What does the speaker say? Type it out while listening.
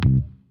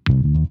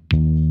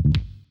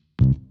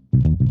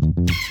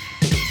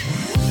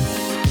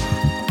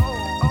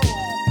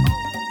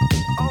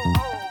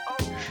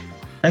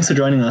Thanks for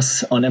joining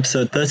us on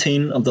episode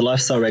 13 of the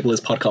Lifestyle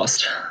Regulars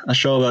podcast, a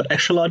show about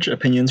extra large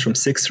opinions from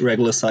six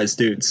regular sized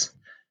dudes.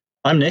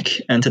 I'm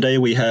Nick, and today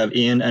we have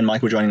Ian and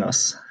Michael joining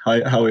us.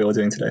 How are we all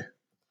doing today?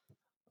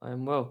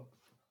 I'm well.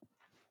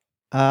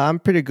 I'm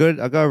pretty good.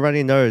 I got a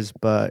runny nose,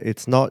 but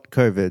it's not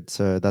COVID,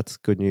 so that's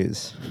good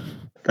news.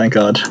 Thank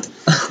God.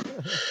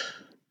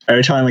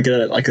 Every time I get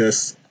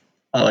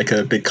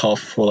a big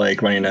cough or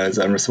runny nose,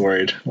 I'm just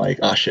worried.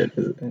 Oh shit!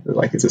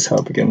 Is this how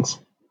it begins?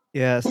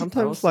 Yeah,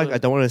 sometimes I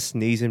don't want to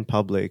sneeze in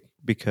public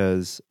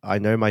because I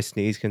know my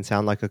sneeze can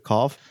sound like a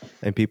cough,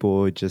 and people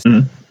would just,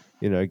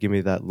 give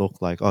me that look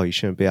like, "Oh, you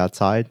shouldn't be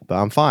outside," but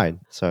I'm fine.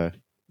 So,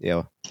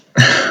 yeah.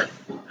 You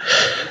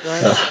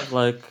guys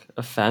have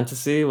a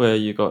fantasy where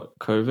you got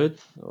COVID,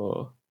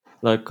 or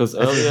because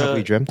earlier have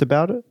we dreamt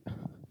about it?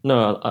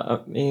 No, I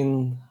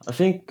mean I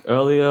think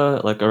earlier,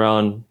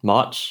 around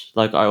March,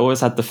 I always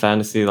had the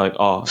fantasy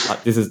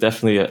this is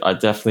definitely it. I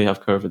definitely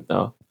have COVID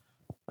now.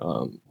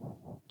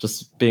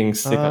 Just being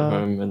sick at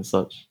home and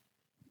such.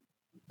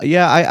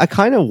 Yeah, I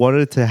kind of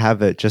wanted to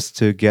have it just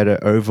to get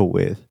it over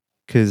with,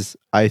 because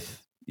I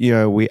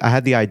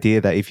had the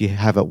idea that if you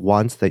have it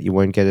once, that you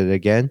won't get it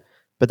again,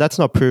 but that's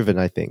not proven.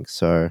 I think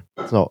so.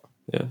 It's not.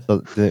 Yeah,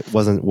 so it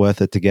wasn't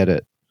worth it to get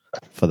it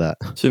for that.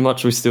 Too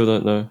much. We still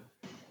don't know.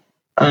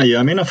 Yeah,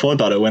 I mean, I thought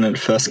about it when it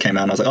first came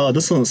out. And I was like, oh,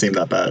 this doesn't seem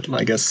that bad.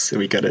 I guess if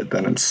we get it,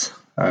 then it's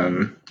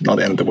not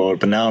the end of the world.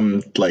 But now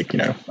I'm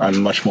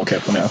I'm much more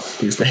careful now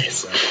these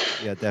days.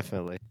 Yeah,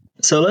 definitely.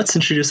 So let's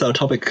introduce our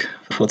topic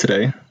for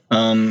today,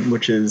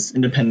 which is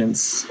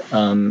independence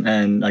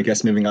and I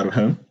guess moving out of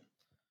home.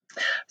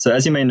 So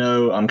as you may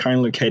know, I'm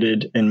currently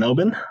located in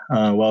Melbourne,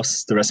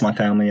 whilst the rest of my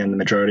family and the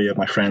majority of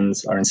my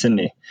friends are in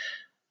Sydney.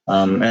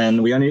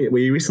 And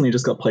we recently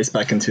just got placed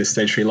back into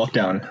stage 3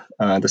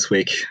 lockdown this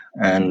week,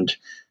 and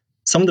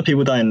some of the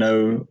people that I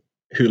know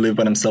who live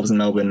by themselves in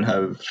Melbourne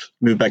have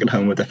moved back at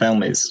home with their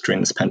families during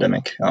this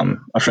pandemic.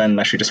 A friend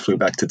actually just flew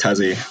back to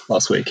Tassie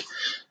last week.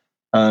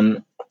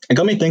 It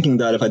got me thinking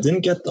that if I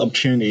didn't get the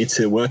opportunity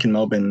to work in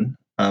Melbourne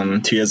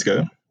 2 years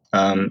ago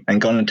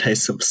and gotten a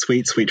taste of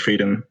sweet, sweet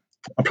freedom,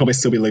 I'd probably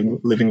still be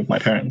living with my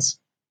parents.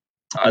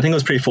 I think I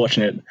was pretty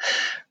fortunate.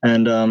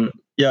 And I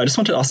just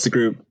wanted to ask the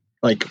group,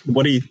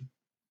 what is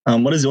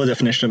your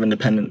definition of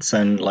independence,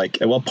 and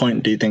at what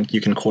point do you think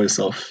you can call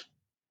yourself,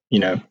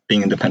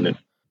 being independent?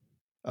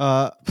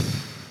 I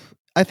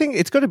think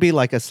it's got to be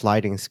a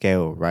sliding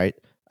scale, right?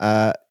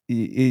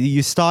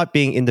 You start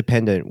being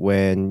independent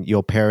when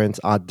your parents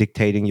aren't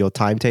dictating your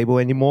timetable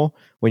anymore,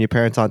 when your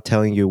parents aren't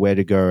telling you where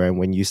to go, and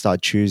when you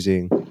start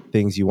choosing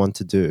things you want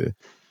to do.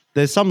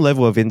 There's some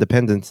level of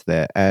independence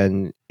there,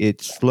 and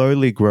it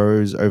slowly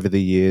grows over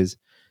the years.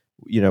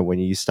 When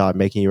you start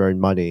making your own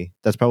money,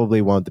 that's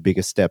probably one of the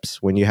biggest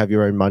steps, when you have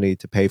your own money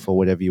to pay for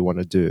whatever you want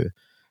to do.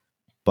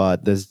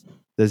 But there's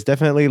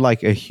definitely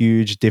a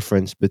huge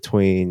difference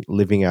between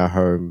living at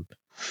home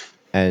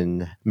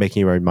and making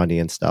your own money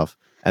and stuff,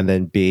 and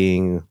then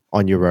being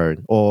on your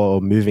own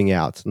or moving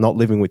out, not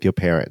living with your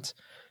parents.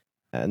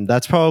 And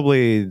that's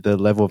probably the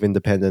level of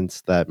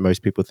independence that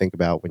most people think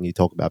about when you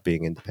talk about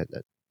being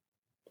independent.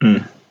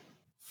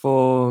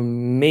 For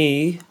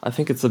me, I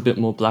think it's a bit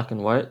more black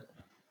and white.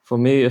 For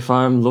me, if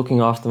I'm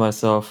looking after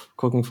myself,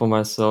 cooking for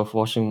myself,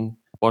 washing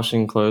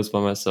clothes by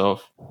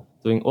myself,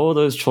 doing all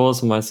those chores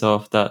for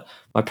myself that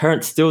my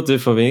parents still do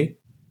for me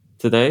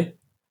today,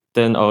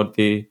 then I would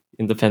be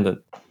independent.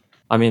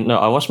 I mean, no,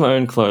 I wash my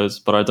own clothes,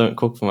 but I don't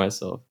cook for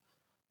myself.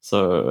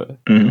 So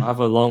I have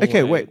a long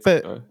Okay, way wait, to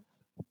but go.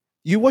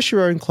 You wash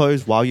your own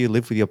clothes while you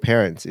live with your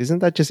parents. Isn't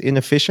that just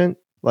inefficient?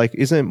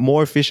 Isn't it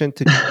more efficient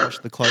to wash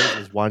the clothes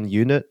as one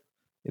unit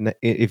in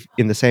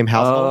the same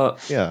household?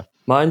 Yeah.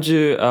 Mind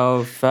you,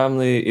 our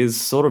family is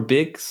sort of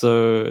big,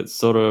 so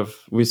it's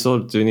we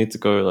do need to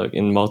go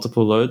in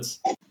multiple loads.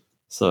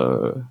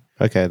 So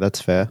Okay,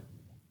 that's fair.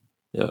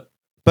 yeah.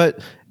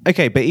 But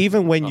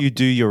even when you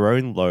do your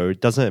own load,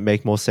 doesn't it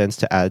make more sense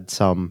to add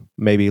some,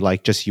 maybe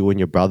just you and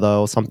your brother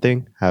or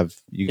something? Have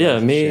you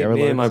guys me share a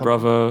load and my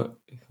brother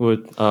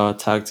would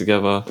tag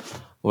together,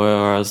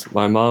 whereas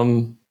my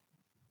mum,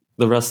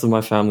 the rest of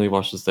my family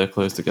washes their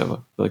clothes together,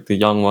 the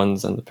young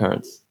ones and the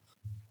parents.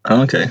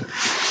 Okay,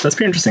 that's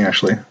pretty interesting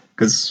actually,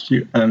 because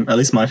at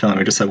least my family,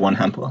 we just have one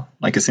hamper.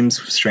 It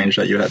seems strange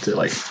that you have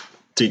to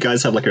do you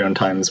guys have your own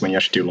times when you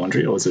actually do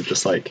laundry, or is it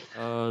just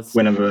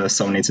whenever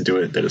someone needs to do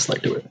it, they just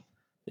do it?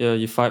 Yeah,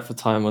 you fight for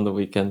time on the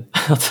weekend.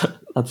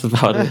 That's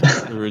about it.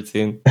 The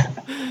routine.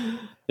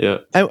 Yeah.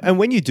 And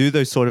when you do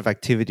those sort of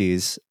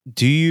activities,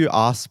 do you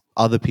ask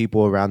other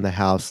people around the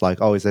house,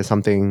 oh, is there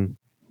something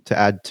to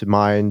add to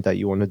mine that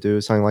you want to do,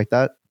 something like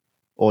that?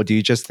 Or do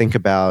you just think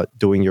about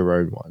doing your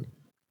own one?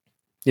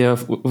 Yeah,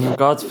 with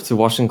regards to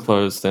washing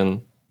clothes,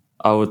 then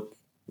I would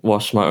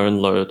wash my own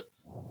load.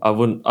 I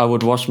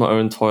would wash my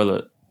own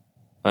toilet,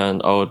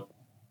 and I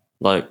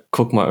would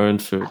cook my own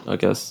food, I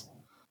guess.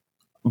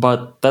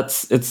 But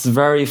it's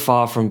very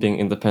far from being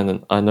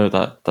independent. I know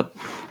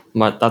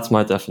that's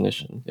my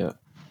definition. Yeah.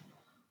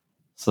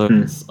 So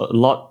it's a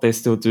lot they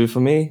still do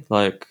for me,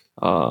 like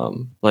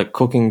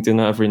cooking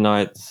dinner every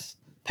night,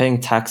 paying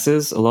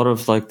taxes, a lot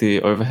of like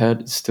the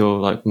overhead is still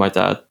like my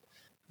dad.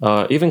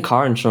 Even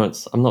car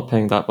insurance, I'm not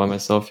paying that by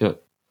myself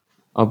yet.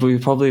 I'll be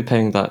probably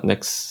paying that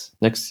next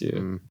year.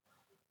 Mm.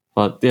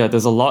 But yeah,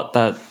 there's a lot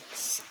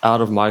that's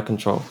out of my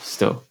control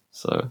still.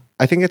 So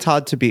I think it's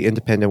hard to be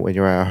independent when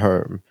you're at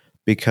home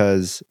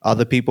because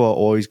other people are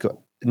always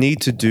need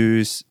to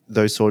do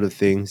those sort of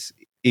things,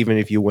 even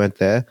if you weren't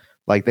there.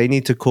 Like they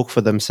need to cook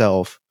for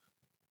themselves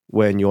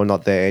when you're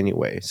not there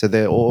anyway. So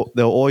they'll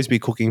always be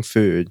cooking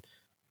food,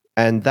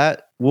 and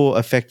that will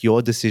affect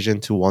your decision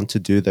to want to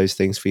do those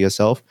things for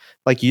yourself.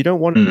 Like you don't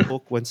want to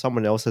cook when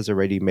someone else has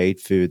already made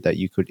food that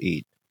you could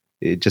eat.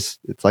 It's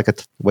like a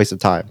waste of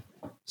time.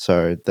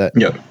 So that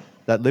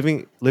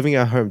living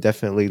at home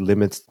definitely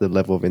limits the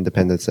level of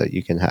independence that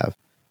you can have,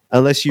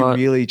 unless you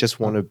really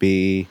just want to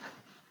be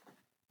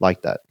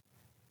like that.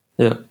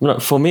 Yeah, no,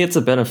 for me it's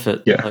a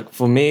benefit. Yeah. Like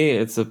for me,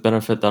 it's a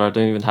benefit that I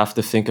don't even have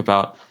to think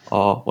about.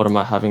 Oh, what am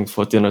I having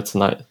for dinner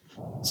tonight?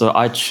 So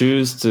I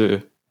choose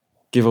to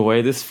give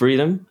away this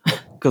freedom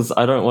because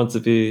I don't want to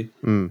be.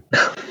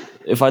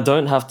 If I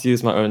don't have to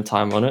use my own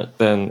time on it,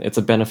 then it's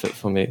a benefit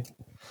for me,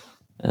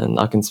 and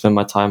I can spend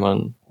my time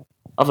on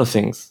other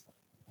things.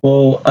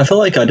 Well, I feel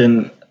like I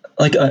didn't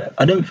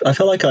I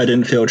felt like I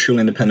didn't feel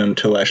truly independent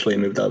until I actually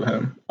moved out of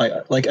home.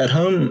 Like at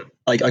home,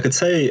 like I could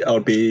say I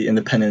would be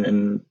independent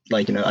and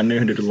like, you know, I knew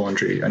how to do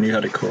laundry, I knew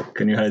how to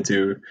cook, I knew how to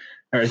do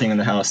everything in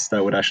the house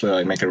that would actually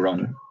like make it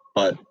run.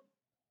 But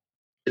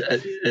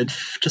it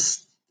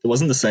just it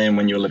wasn't the same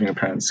when you were living with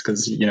parents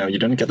because, you know, you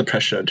don't get the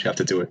pressure to have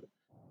to do it.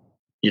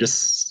 You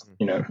just,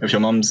 you know,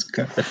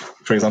 if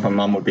for example, my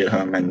mom would be at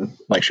home and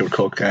like she would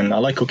cook, and I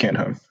like cooking at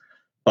home,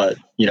 but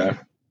you know,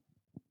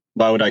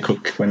 why would I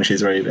cook when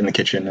she's already in the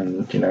kitchen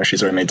and, you know,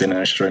 she's already made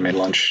dinner, she's already made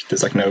lunch?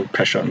 There's like no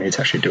pressure on me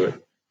to actually do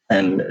it.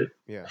 And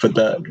for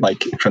that,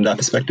 like from that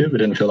perspective, it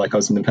didn't feel like I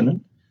was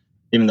independent.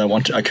 Even though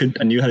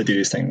I knew how to do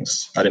these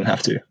things. I didn't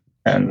have to.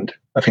 And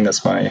I think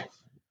that's my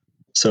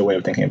way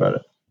of thinking about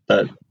it.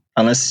 That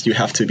unless you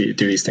have to do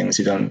these things,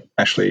 you don't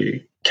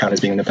actually count as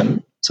being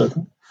independent. So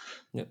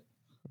yeah,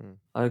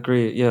 I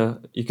agree. Yeah,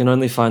 you can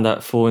only find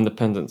that full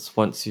independence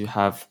once you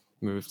have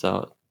moved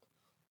out.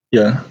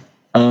 Yeah.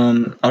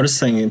 I was just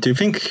saying, do you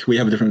think we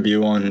have a different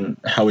view on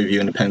how we view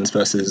independence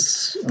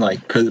versus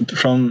like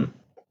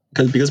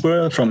because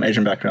we're from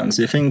Asian backgrounds?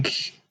 Do you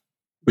think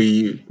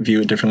we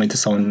view it differently to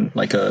someone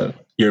like a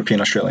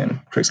European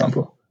Australian, for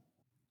example?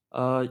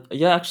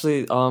 Yeah,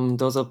 actually,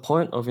 there was a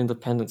point of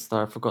independence that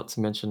I forgot to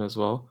mention as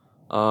well.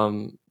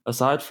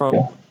 Aside from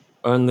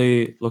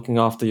only looking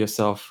after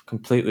yourself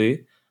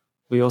completely,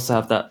 we also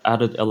have that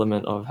added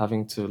element of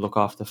having to look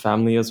after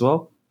family as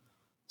well.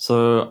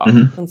 So I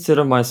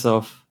consider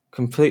myself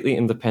completely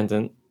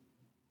independent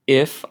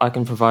if I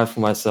can provide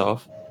for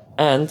myself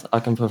and I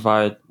can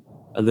provide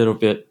a little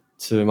bit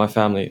to my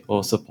family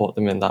or support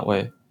them in that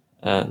way.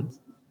 And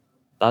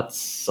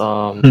that's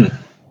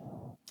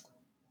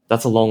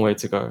that's a long way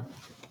to go.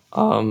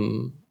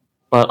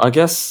 But I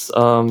guess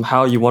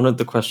how you wanted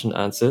the question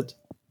answered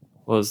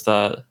was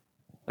that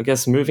I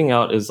guess moving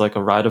out is like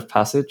a rite of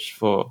passage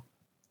for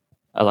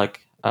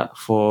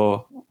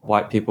for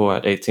white people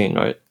at 18,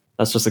 right?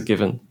 That's just a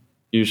given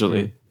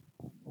usually.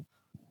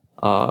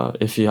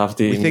 If you have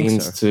the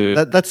means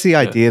to, that's the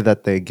idea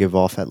that they give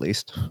off at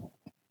least.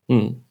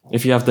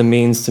 If you have the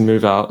means to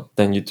move out,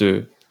 then you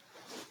do.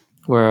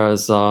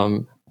 Whereas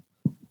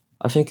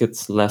I think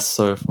it's less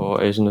so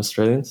for Asian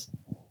Australians.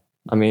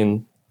 I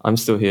mean, I'm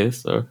still here,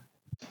 so.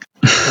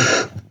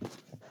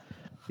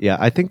 Yeah,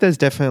 I think there's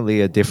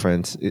definitely a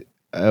difference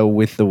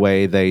with the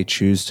way they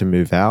choose to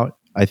move out.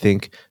 I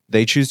think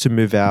they choose to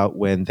move out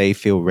when they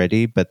feel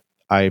ready, but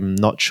I'm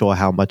not sure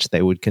how much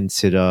they would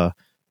consider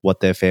what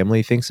their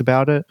family thinks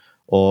about it,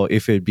 or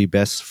if it'd be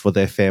best for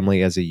their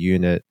family as a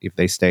unit if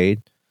they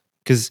stayed.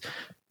 Because,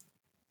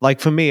 like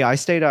for me, I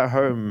stayed at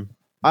home.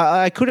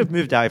 I could have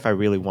moved out if I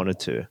really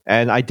wanted to,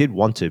 and I did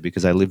want to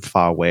because I lived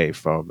far away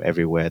from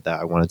everywhere that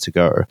I wanted to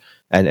go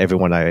and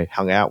everyone I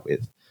hung out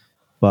with.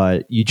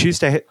 But you choose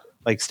to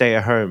stay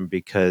at home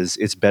because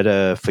it's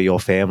better for your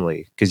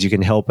family because you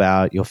can help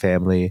out your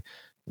family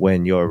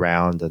when you're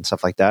around and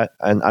stuff like that.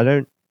 And I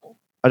don't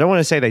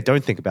want to say they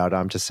don't think about it.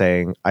 I'm just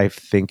saying I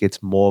think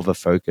it's more of a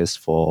focus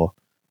for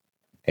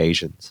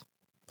Asians,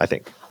 I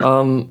think.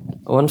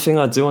 One thing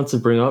I do want to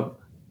bring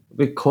up,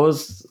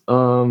 because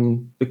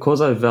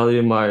I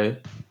value my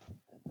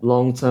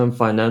long-term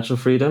financial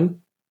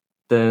freedom,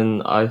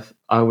 then I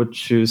would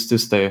choose to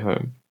stay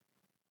home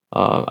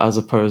as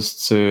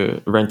opposed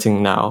to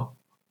renting now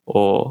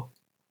or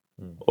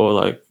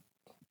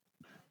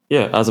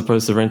as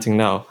opposed to renting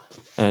now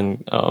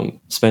and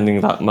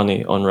spending that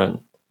money on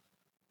rent.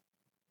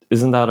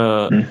 Isn't that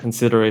a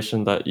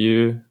consideration that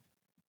you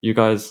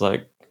guys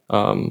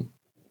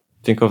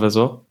think of as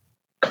well?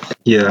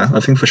 Yeah, I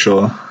think for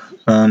sure.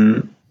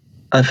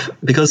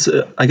 Because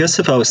I guess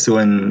if I was still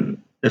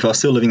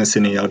living in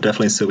Sydney, I would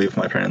definitely still live with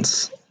my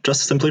parents.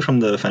 Just simply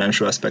from the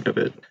financial aspect of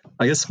it.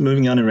 I guess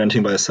moving out and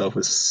renting by yourself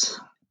was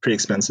pretty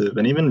expensive,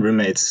 and even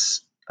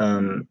roommates.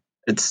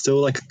 it's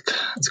still like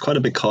it's quite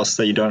a big cost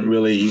that you don't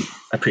really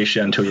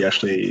appreciate until you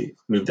actually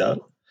moved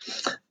out.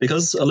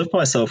 Because I lived by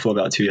myself for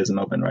about 2 years in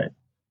Melbourne, right?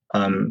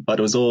 But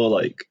it was all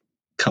like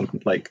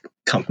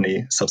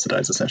company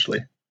subsidized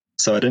essentially.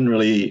 So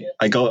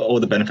I got all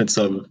the benefits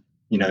of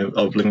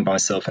of living by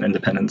myself and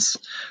independence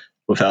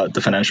without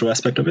the financial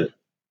aspect of it.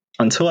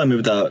 Until I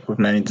moved out with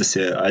Manny this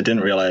year, I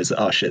didn't realize,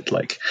 oh shit,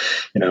 like,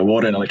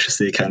 water and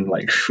electricity can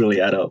like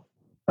really add up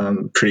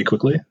pretty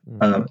quickly.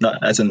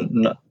 Not as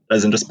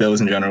in just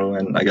bills in general,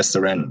 and I guess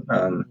the rent.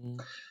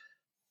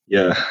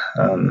 Yeah,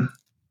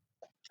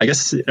 I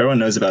guess everyone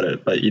knows about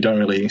it, but you don't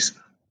really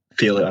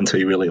feel it until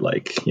you really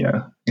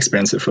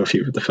experience it for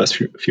the first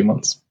few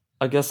months.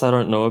 I guess I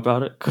don't know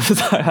about it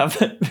because I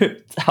haven't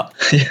moved out.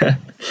 Yeah.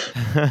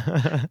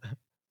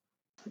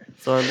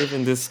 So I live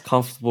in this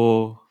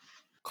comfortable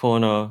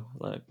corner,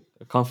 like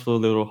a comfortable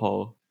little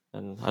hole,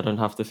 and I don't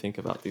have to think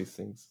about these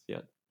things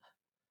yet.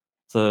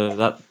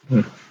 So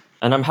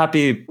and I'm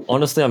happy.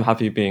 Honestly, I'm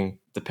happy being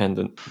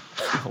dependent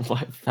on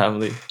my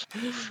family.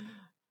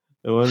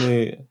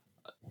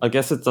 I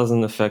guess it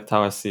doesn't affect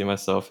how I see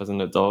myself as an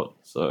adult.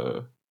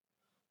 So,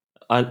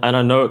 I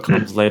know it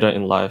comes later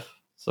in life.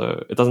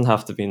 So it doesn't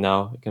have to be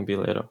now. It can be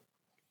later.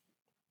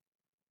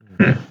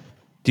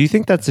 Do you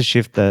think that's a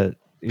shift that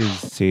is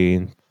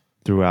seen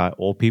throughout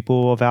all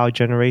people of our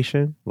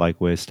generation? Like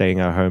we're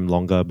staying at home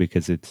longer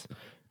because it's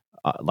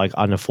like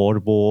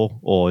unaffordable,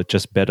 or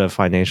just better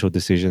financial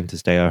decision to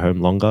stay at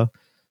home longer?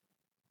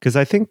 Because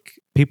I think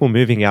people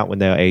moving out when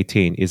they were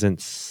 18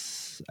 isn't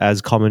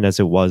as common as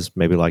it was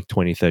maybe like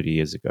 20, 30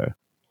 years ago.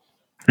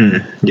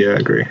 Yeah, I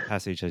agree.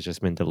 Passage has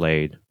just been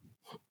delayed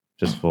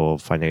just for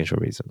financial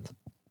reasons.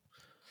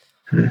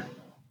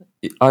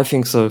 I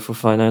think so, for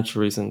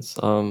financial reasons.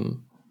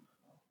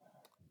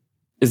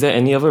 Is there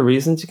any other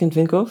reasons you can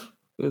think of?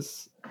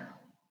 Because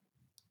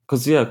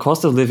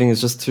cost of living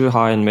is just too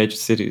high in major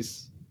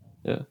cities.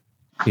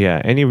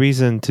 Yeah. Any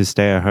reason to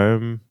stay at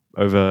home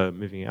over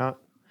moving out?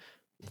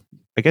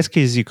 I guess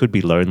because you could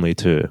be lonely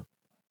too.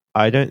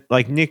 I don't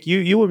like Nick.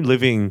 You were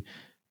living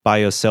by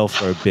yourself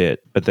for a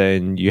bit, but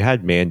then you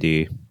had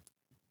Mandy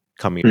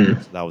coming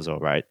in, so that was all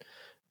right.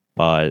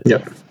 But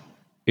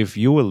if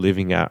you were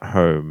living at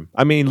home,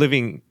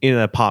 living in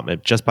an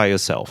apartment just by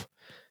yourself,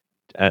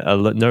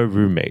 no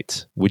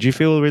roommates, would you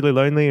feel really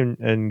lonely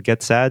and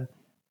get sad?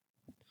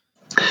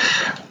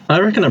 I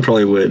reckon I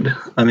probably would.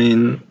 I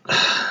mean,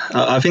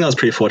 I think I was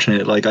pretty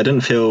fortunate. Like, I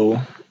didn't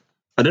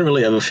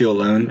really ever feel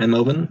alone in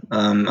Melbourne.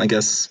 I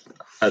guess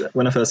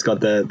when I first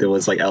got there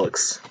was like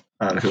Alex,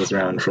 who was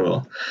around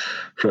for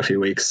a few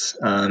weeks,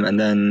 and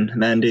then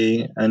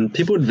Mandy, and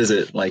people would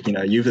visit. Like,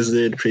 you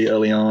visited pretty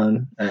early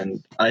on,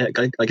 and I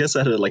guess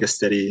I had a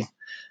steady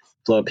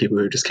flow of people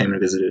who just came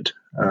and visited.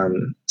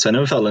 So I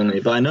never felt lonely.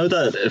 But I know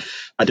that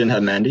if I didn't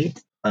have Mandy,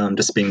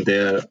 just being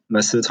there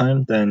most of the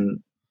time,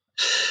 then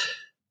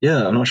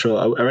yeah, I'm not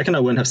sure. I reckon I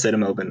wouldn't have stayed in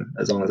Melbourne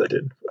as long as I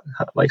did.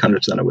 Like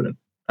 100%, I wouldn't.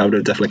 I would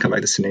have definitely come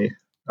back to Sydney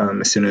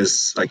as soon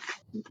as like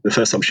the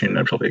first opportunity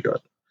I probably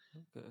got.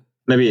 Okay.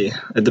 Maybe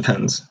it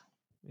depends.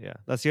 Yeah,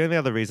 that's the only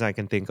other reason I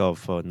can think of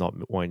for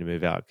not wanting to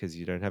move out, because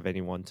you don't have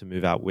anyone to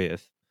move out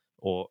with,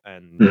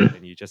 and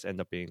you just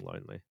end up being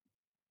lonely.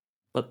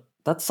 But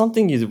that's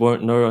something you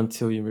won't know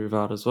until you move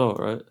out as well,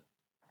 right?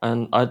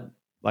 And barely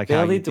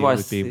how you deal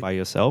with being by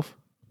yourself.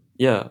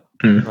 Yeah,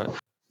 right.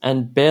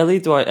 And barely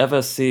do I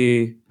ever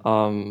see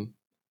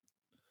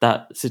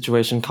that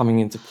situation coming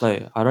into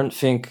play. I don't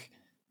think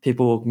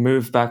people will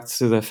move back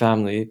to their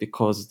family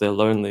because they're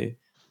lonely.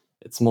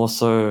 It's more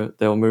so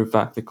they'll move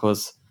back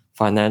because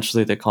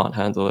financially they can't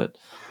handle it,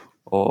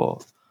 or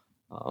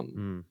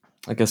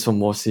I guess for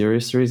more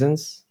serious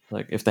reasons,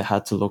 like if they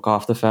had to look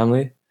after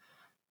family.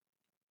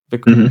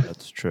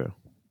 That's true.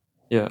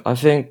 Yeah, I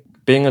think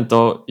being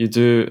adult, you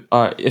do.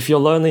 If you're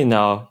lonely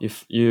now,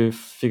 you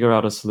figure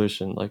out a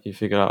solution. Like you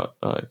figure out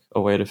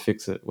a way to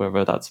fix it,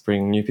 whether that's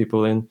bringing new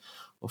people in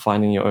or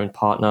finding your own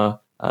partner,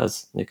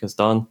 as Nick has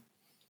done.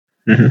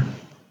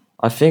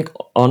 I think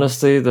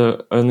honestly,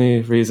 the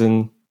only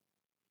reason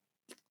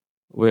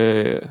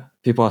where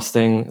people are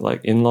staying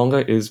like in longer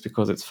is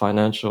because it's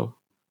financial.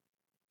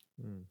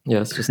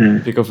 Yeah, it's just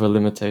big of a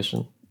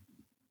limitation.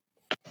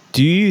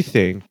 Do you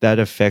think that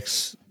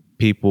affects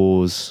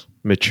people's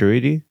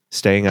maturity,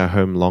 staying at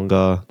home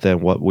longer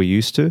than what we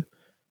used to?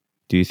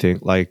 Do you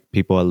think like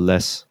people are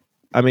less?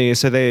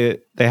 So they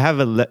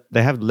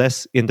have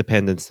less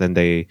independence than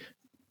they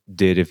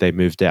did if they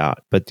moved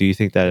out. But do you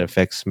think that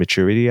affects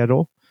maturity at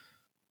all?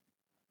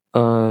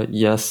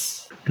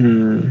 Yes,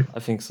 I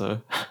think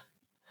so.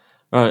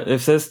 Right,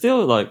 if there's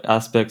still like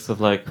aspects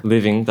of like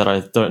living that I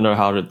don't know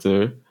how to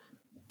do,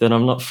 then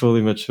I'm not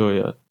fully mature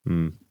yet.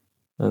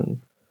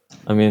 And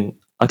I mean,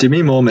 do you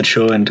mean more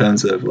mature in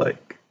terms of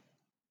like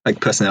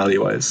personality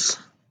wise,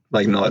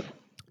 like not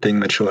being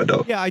mature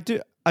adult? Yeah, I do.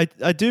 I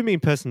do mean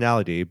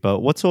personality, but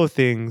what sort of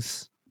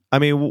things?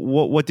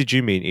 What did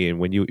you mean, Ian,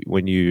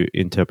 when you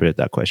interpreted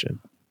that question?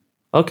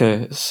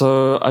 Okay,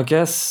 so I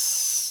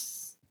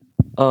guess,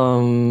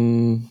 all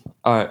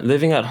right,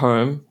 living at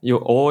home, you'll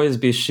always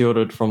be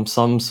shielded from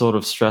some sort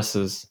of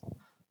stresses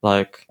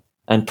like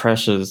and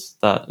pressures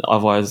that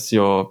otherwise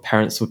your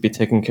parents would be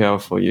taking care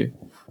of for you.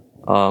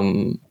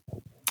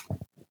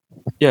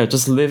 Yeah,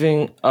 just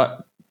living,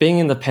 being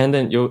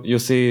independent, you'll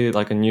see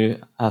like a new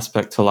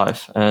aspect to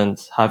life,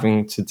 and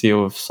having to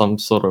deal with some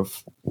sort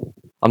of.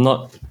 I'm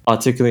not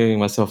articulating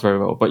myself very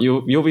well, but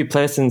you'll be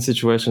placed in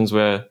situations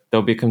where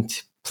there'll be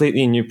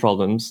completely new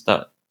problems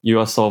that you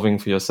are solving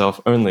for yourself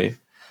only,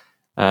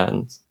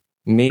 and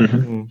me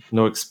having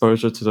no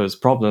exposure to those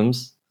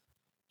problems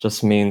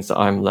just means that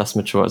I'm less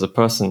mature as a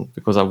person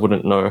because I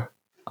wouldn't know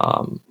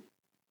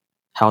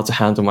how to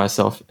handle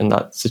myself in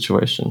that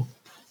situation.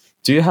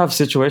 Do you have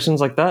situations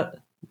like that?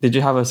 Did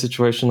you have a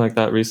situation like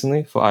that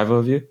recently for either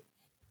of you?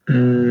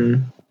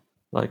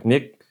 Like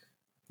Nick,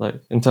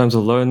 like in terms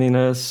of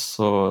loneliness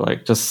or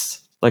like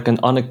just like an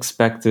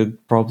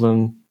unexpected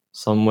problem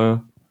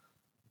somewhere?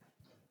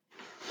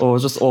 Or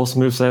just all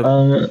smooth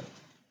sailing?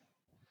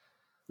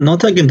 Not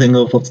that I can think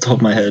of off the top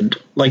of my head.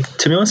 Like,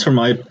 to be honest, from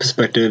my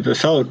perspective, it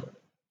felt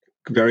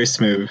very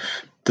smooth,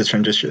 the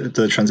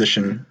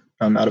transition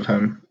out of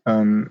home.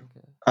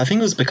 I think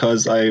it was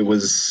because I'm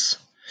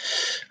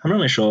not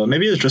really sure.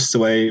 Maybe it was just the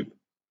way.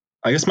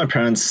 I guess my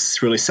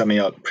parents really set me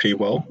up pretty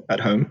well at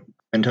home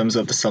in terms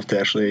of the stuff they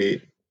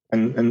actually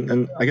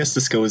and I guess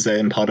the skills they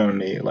impart on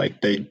me. Like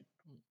it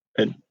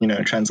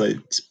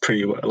translates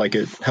pretty well. Like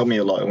it helped me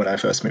a lot when I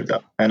first moved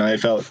up, and I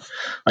felt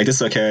like this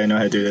is okay. I know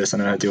how to do this. I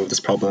know how to deal with this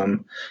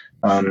problem.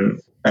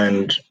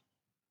 And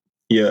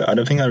yeah, I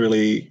don't think I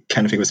really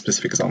can think of a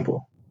specific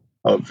example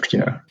of.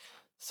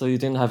 So you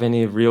didn't have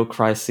any real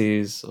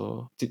crises,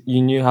 or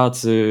you knew how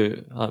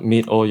to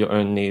meet all your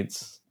own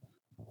needs?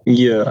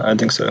 Yeah, I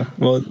think so.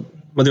 Well,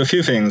 there were a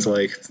few things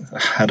like I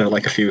had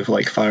a few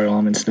like fire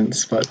alarm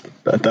incidents, but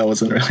that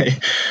wasn't really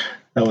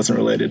that wasn't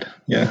related.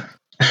 Yeah.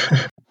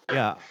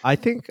 Yeah, I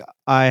think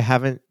I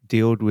haven't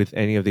dealt with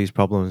any of these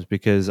problems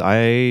because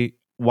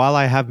while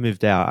I have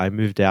moved out, I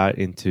moved out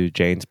into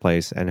Jane's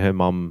place, and her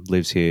mom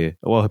lives here.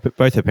 Well,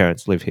 both her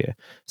parents live here,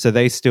 so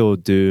they still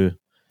do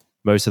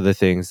most of the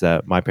things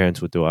that my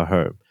parents would do at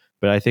home.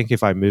 But I think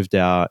if I moved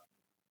out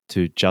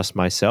to just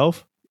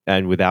myself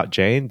and without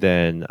Jane,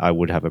 then I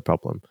would have a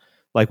problem.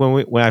 Like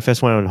when I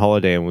first went on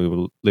holiday and we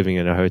were living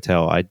in a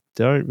hotel, I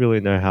don't really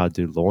know how to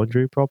do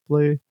laundry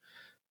properly,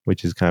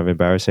 which is kind of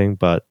embarrassing.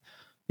 But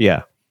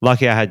yeah,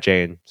 lucky I had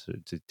Jane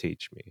to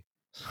teach me.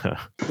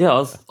 Yeah,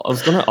 I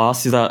was gonna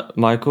ask you that,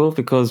 Michael,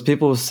 because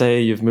people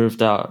say you've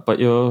moved out, but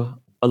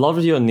a lot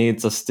of your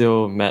needs are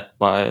still met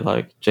by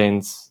like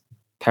Jane's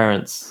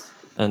parents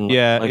and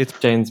Yeah, like it's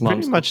Jane's pretty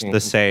mom's much cooking.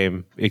 the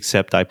same,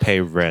 except I pay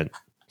rent.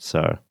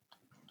 So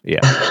yeah.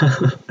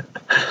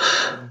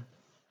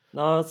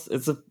 No,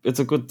 it's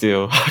a good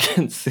deal. I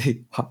can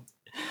see.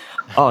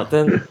 Oh,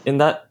 then in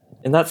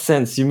that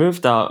sense, you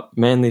moved out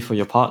mainly for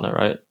your partner,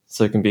 right?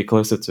 So you can be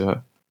closer to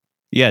her.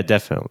 Yeah,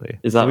 definitely.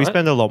 Is that So we right?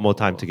 spend a lot more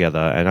time together,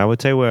 and I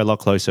would say we're a lot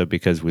closer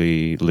because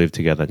we live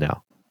together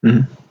now.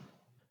 Mhm.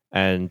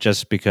 And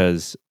just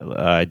because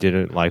I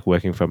didn't like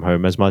working from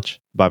home as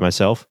much by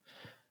myself,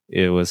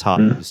 it was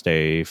hard to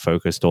stay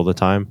focused all the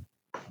time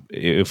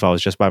if I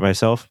was just by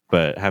myself.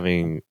 But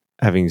having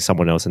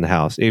someone else in the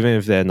house, even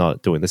if they're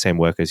not doing the same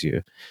work as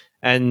you,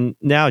 and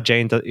now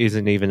Jane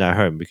isn't even at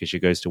home because she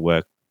goes to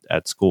work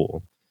at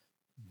school.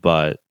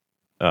 But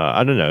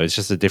I don't know, it's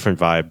just a different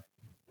vibe,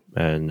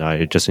 and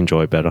I just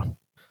enjoy it better.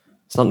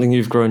 Something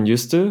you've grown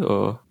used to,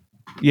 or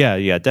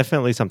Yeah,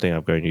 definitely something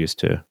I've grown used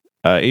to.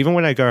 Even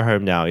when I go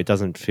home now, it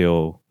doesn't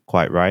feel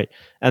quite right,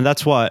 and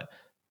that's what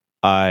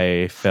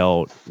I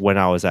felt when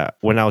I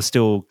was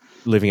still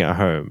living at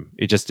home.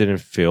 It just didn't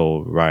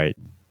feel right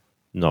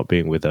not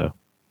being with her,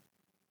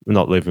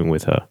 not living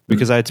with her,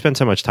 because I had spent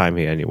so much time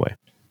here anyway.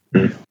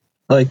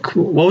 Like,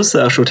 what was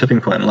the actual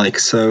tipping point? Like,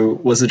 so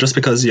was it just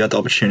because you had the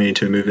opportunity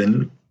to move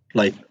in,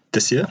 like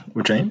this year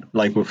with Jane,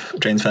 like with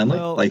Jane's family?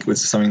 Well, like,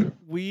 was it something?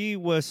 We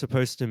were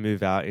supposed to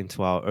move out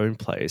into our own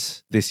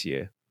place this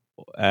year,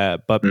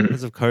 but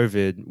because of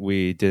COVID,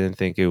 we didn't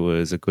think it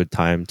was a good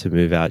time to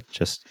move out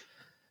just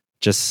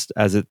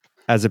as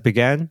it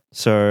began.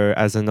 So,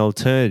 as an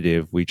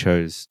alternative, we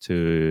chose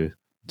to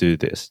do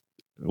this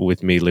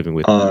with me living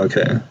with. Oh,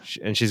 okay.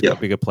 And she's got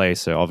a bigger place,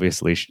 so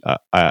obviously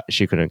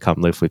she couldn't come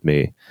live with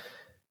me.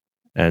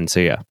 And so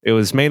yeah, it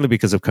was mainly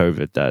because of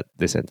COVID that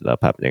this ended up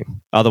happening.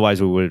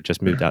 Otherwise, we would have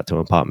just moved out to an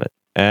apartment.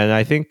 And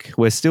I think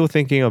we're still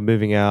thinking of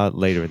moving out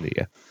later in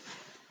the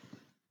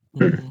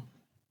year.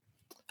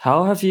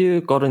 How have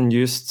you gotten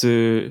used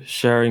to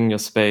sharing your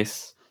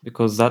space?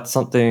 Because that's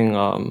something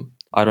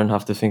I don't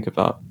have to think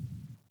about.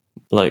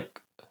 Like,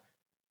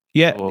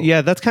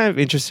 Yeah, that's kind of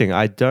interesting.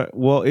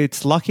 Well,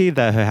 it's lucky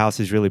that her house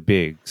is really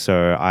big,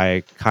 so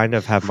I kind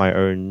of have my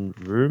own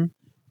room.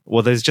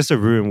 Well, there's just a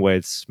room where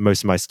it's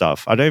most of my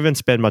stuff. I don't even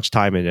spend much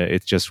time in it.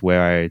 It's just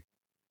where I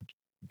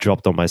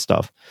dropped all my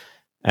stuff.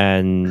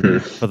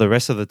 And for the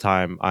rest of the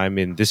time, I'm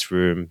in this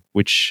room,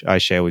 which I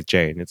share with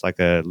Jane. It's like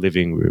a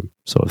living room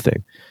sort of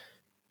thing.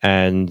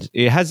 And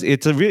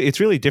it's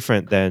really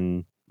different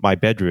than my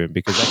bedroom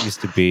because that used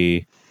to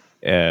be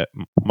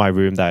my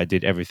room that I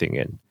did everything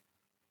in.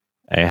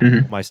 I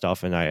had my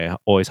stuff and I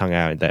always hung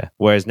out in there.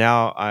 Whereas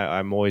now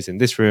I'm always in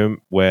this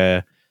room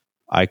where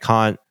I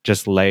can't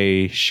just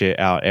lay shit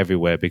out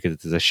everywhere because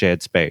it's a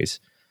shared space.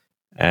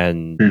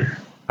 And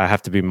I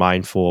have to be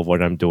mindful of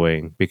what I'm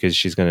doing because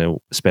she's going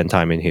to spend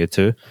time in here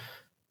too.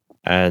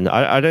 And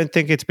I don't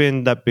think it's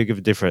been that big of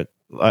a difference.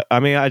 I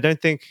mean, I don't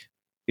think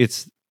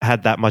it's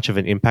had that much of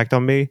an impact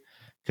on me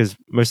because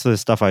most of the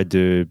stuff I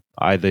do,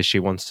 either she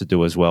wants to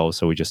do as well,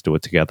 so we just do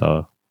it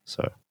together.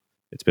 So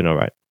it's been all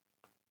right.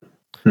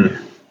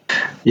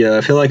 Yeah,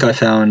 I feel like I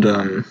found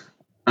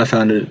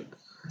it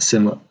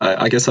similar.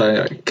 I guess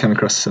I came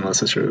across a similar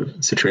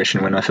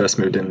situation when I first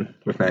moved in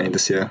with Manny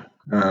this year.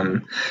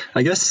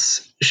 I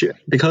guess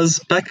because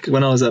back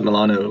when I was at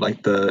Milano,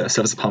 like the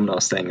service apartment I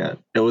was staying at,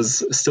 it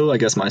was still, I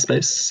guess, my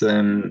space,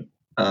 and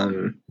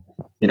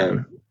you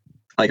know,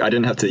 like I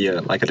didn't have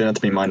to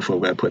be mindful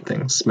of where I put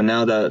things. But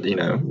now that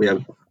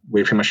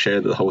we pretty much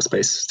shared the whole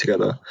space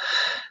together.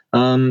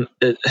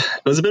 It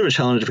was a bit of a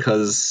challenge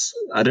because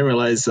I didn't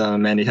realize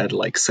Mandy had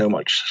so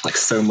much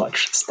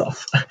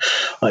stuff.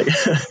 Like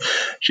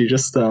she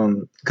just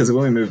because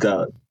when we moved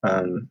out,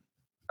 I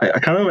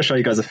can't remember show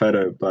you guys a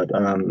photo, but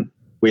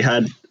we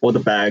had all the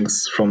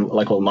bags from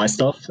all my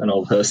stuff and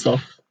all of her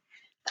stuff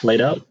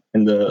laid out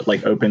in the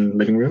open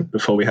living room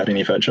before we had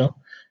any furniture,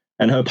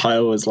 and her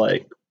pile was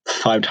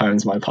 5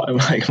 times my pile,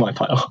 my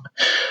pile.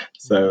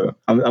 So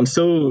I'm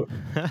still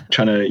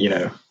trying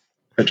to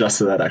adjust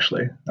to that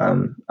actually.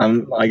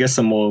 I guess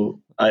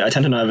I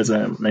tend to not have as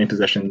many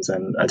possessions,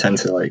 and I tend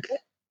to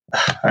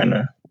I don't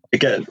know.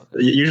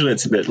 Usually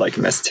it's a bit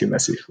too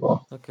messy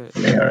for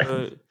me, I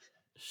reckon. So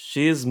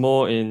she's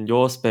more in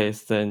your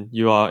space than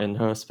you are in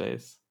her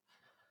space.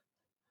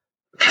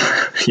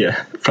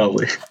 Yeah,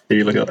 probably.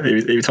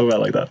 If you talk about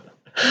it like that.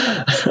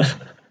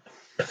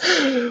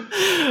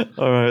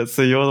 All right,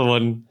 so you're the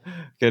one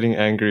getting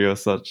angry or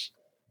such.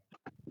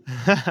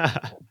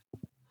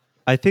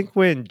 I think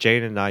when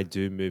Jane and I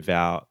do move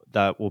out,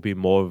 that will be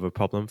more of a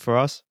problem for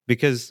us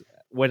because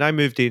when I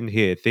moved in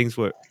here,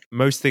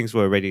 most things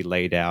were already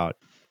laid out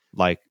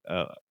like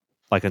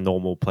a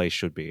normal place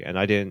should be, and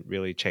I didn't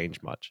really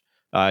change much.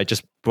 I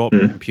just brought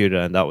my computer,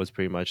 and that was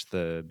pretty much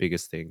the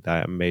biggest thing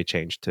that I may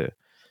change to.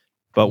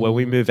 But when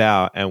we move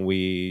out and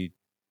we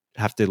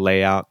have to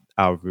lay out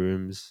our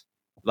rooms,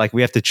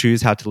 we have to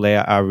choose how to lay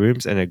out our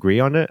rooms and agree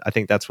on it, I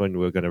think that's when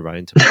we're going to run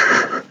into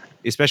it.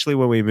 Especially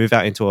when we move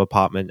out into an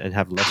apartment and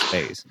have less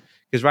space.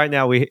 Because right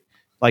now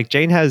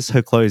Jane has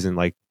her clothes in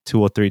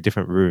 2 or 3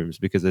 different rooms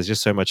because there's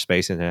just so much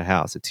space in her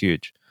house. It's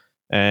huge.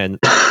 And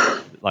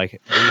me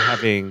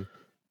having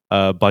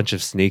a bunch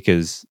of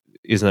sneakers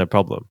isn't a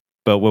problem.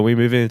 But when we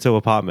move into an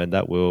apartment,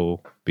 that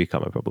will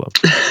become a problem.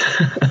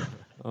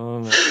 Oh,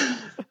 man.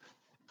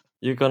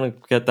 You're going to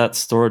get that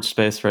storage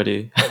space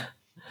ready.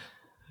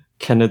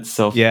 Can it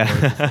self? Yeah.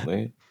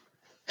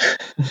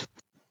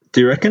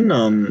 Do you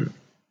reckon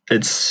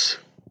it's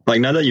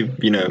now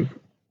that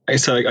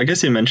so I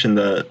guess you mentioned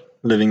that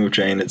living with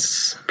Jane,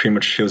 it's pretty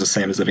much feels the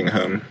same as living at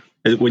home.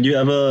 Would you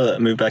ever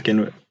move back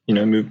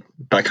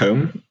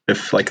home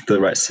if the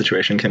right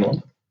situation came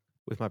along?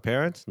 With my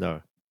parents?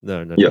 No.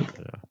 Yep. No.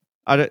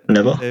 I don't.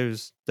 Never.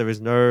 There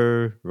is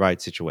no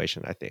right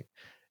situation. I think.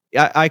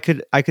 I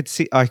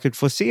could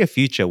foresee a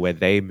future where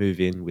they move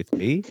in with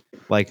me,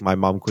 like my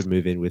mom could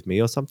move in with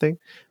me or something.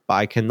 But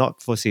I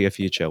cannot foresee a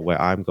future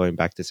where I'm going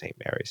back to St.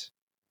 Mary's.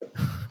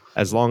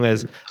 As long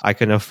as I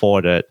can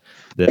afford it,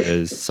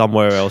 there's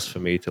somewhere else for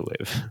me to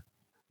live.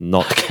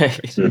 Not okay.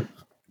 It's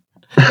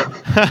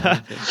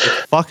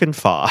fucking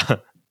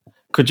far.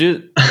 Could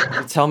you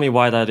tell me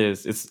why that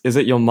is? Is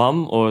it your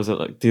mum or is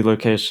it the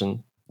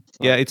location?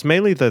 Yeah, it's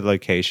mainly the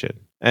location,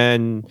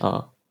 and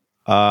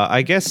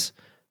I guess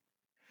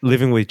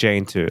living with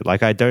Jane too.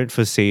 I don't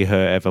foresee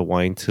her ever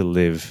wanting to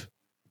live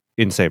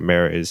in St.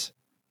 Mary's,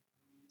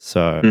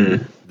 so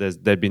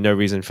there'd be no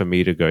reason for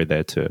me to go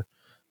there too.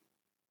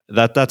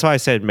 That's why I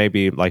said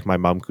maybe my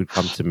mum could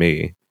come to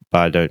me, but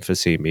I don't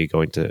foresee me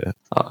going to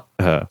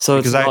her. So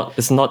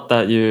it's not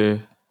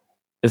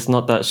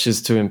that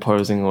she's too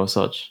imposing or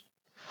such.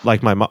 My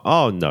mom.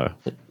 Oh no.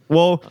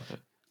 Well,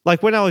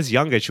 when I was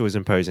younger, she was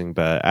imposing,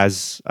 but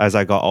as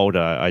I got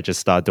older, I just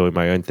started doing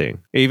my own thing.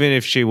 Even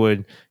if she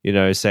would,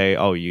 say,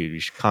 "Oh, you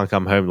can't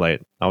come home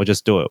late," I would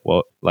just do it.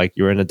 Well,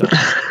 you're an adult.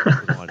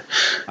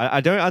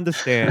 I don't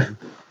understand.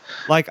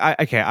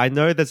 I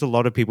know there's a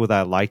lot of people that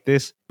are like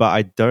this, but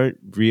I don't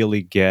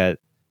really get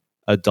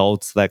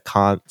adults that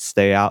can't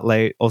stay out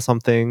late or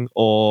something,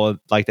 or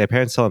their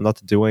parents tell them not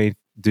to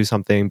do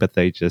something, but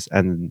they just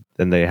and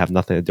then they have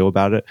nothing to do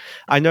about it.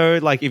 I know,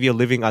 if you're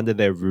living under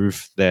their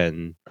roof,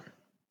 then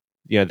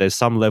there's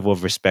some level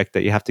of respect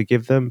that you have to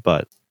give them,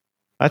 but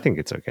I think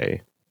it's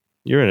okay.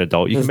 You're an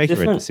adult; you can make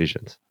your own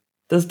decisions.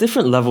 There's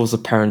different levels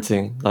of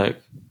parenting.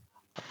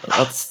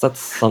 That's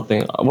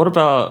something. What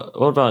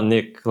about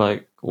Nick?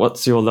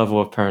 What's your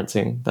level of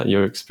parenting that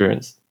you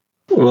experienced?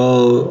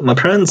 Well, my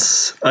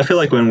parents, I feel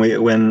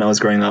when I was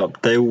growing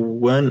up, they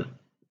weren't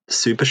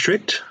super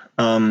strict.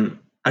 I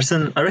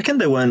reckon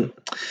they weren't.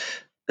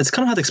 It's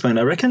kind of hard to explain.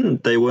 I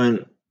reckon they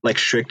weren't like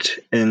strict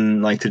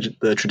in like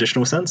the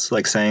traditional sense,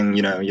 like saying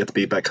you have to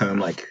be back home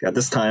like at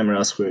this time or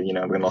else we're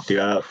gonna lock you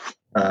out,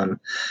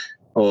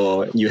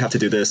 or you have to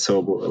do this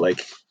or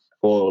like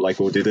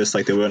we'll do this.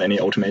 Like there weren't any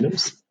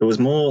ultimatums. It was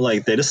more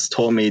like they just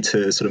taught me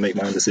to sort of make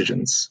my own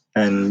decisions,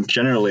 and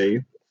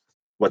generally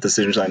what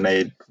decisions I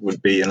made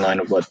would be in line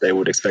with what they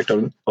would expect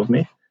of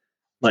me.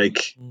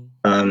 Like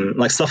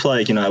like stuff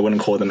like I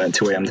wouldn't call them at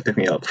 2 a.m. to pick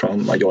me up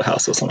from like your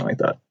house or something like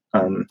that.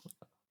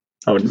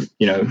 I would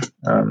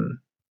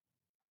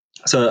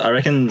so I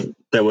reckon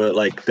they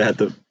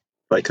had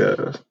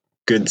a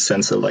good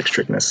sense of like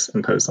strictness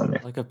imposed on me.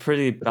 Like a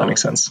pretty If that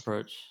makes balanced sense.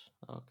 approach.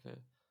 Okay.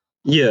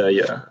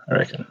 Yeah, I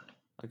reckon.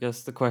 I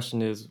guess the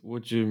question is,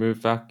 would you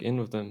move back in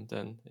with them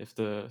then if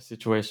the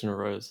situation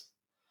arose?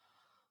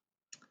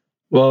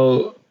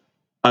 Well,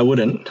 I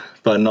wouldn't,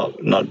 but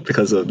not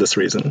because of this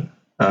reason.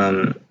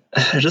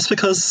 Just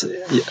because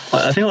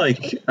I think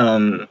like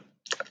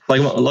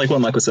what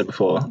Michael said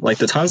before, like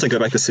the times I go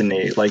back to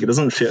Sydney, like it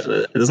doesn't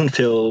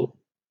feel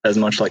as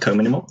much like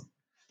home anymore.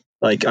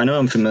 Like I know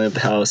I'm familiar with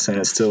the house and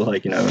it's still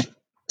like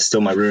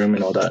still my room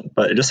and all that,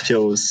 but it just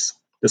feels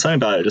there's something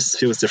about it. It just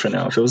feels different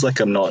now. It feels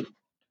like I'm not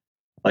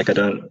like I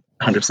don't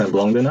 100%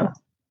 belong there now.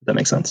 If that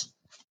makes sense.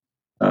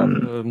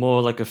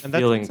 More like a And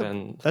that's- feeling that's a-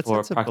 than that's- for a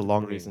that's a practical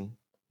belonging. reason.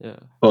 Yeah.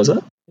 What was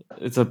that?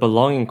 It's a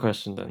belonging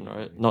question then,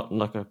 right? Not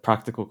like a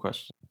practical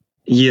question.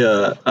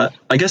 Yeah,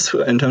 I guess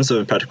in terms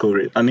of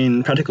I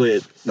mean,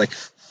 practically, like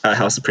our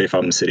house is pretty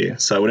far from the city,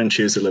 so I wouldn't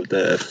choose to live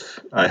there if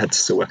I had to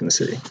still work in the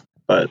city.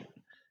 But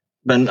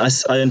then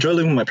I enjoy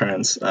living with my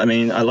parents. I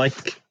mean, I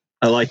like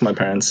my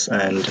parents,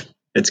 and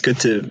it's good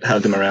to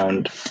have them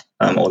around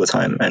all the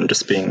time and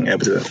just being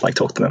able to like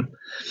talk to them.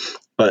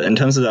 But in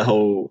terms of that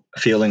whole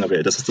feeling of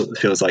it, it just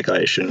feels like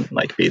I shouldn't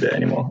like be there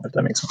anymore. If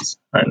that makes sense.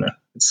 I don't know.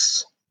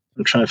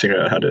 I'm trying to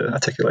figure out how to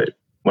articulate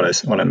what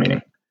I'm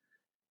meaning.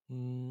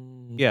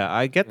 Yeah,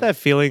 I get that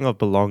feeling of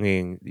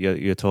belonging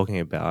you're talking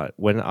about.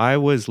 When I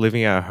was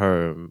living at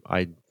home,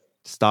 I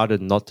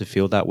started not to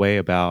feel that way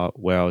about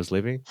where I was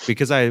living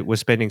because I was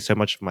spending so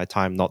much of my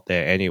time not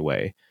there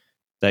anyway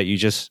that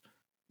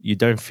you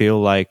don't feel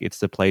like it's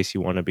the place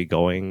you want to be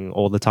going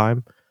all the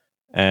time.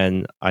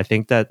 And I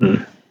think that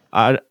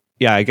I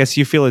guess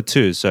you feel it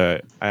too.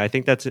 So I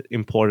think that's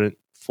important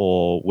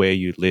for where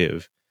you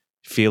live,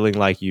 feeling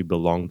like you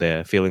belong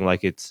there, feeling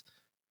like it's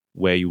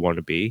where you want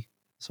to be,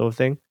 sort of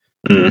thing.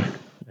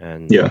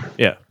 And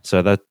yeah,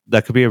 so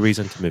that could be a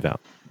reason to move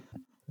out.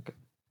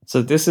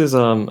 So this is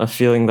a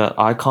feeling that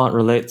I can't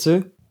relate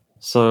to.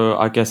 So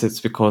I guess it's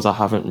because I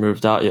haven't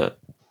moved out yet.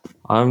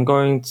 I'm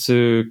going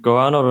to go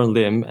out on a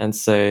limb and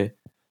say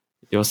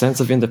your sense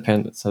of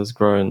independence has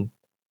grown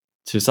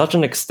to such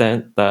an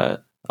extent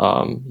that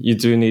you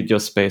do need your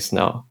space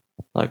now,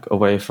 like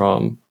away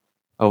from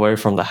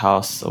the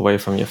house, away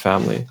from your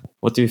family.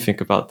 What do you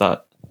think about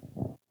that?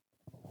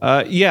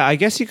 Yeah, I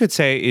guess you could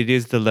say it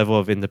is the level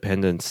of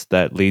independence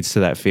that leads to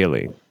that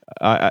feeling.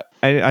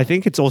 I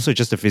think it's also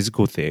just a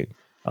physical thing.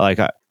 Like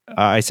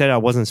I said, I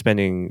wasn't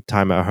spending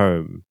time at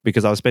home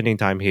because I was spending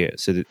time here.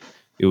 So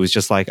it was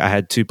just like I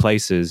had two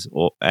places,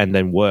 and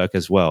then work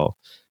as well,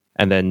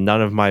 and then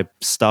none of my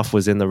stuff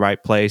was in the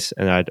right place,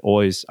 and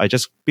I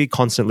just be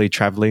constantly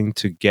traveling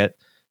to get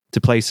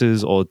to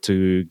places or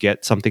to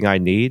get something I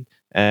need,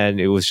 and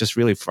it was just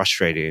really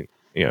frustrating,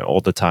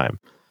 all the time.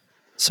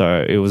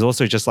 So it was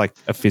also just like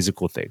a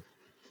physical thing.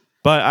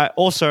 But I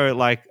also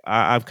like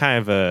I'm kind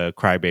of a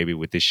crybaby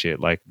with this shit.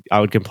 Like I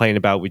would complain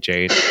about with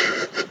Jade.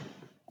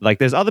 Like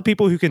there's other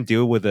people who can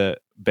deal with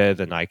it better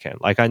than I can.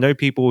 Like I know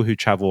people who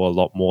travel a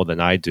lot more than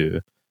I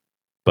do,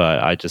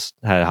 but I just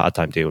had a hard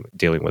time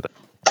dealing with it.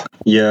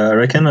 Yeah, I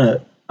reckon.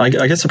 I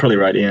guess you're probably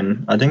right,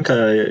 Ian. I think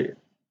it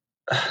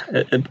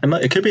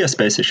could be a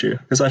space issue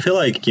because I feel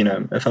like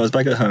if I was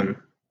back at home,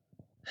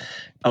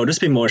 I would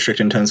just be more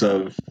strict in terms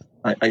of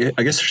I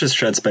guess it's just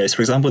shared space.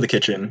 For example, the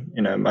kitchen.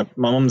 My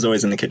mom's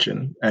always in the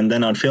kitchen, and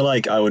then I'd feel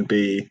like I would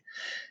be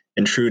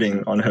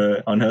intruding on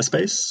her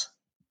space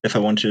if I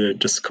wanted to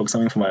just cook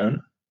something for my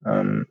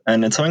own.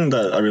 And it's something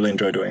that I really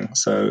enjoy doing.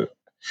 So,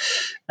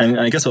 and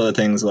I guess other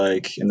things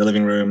like in the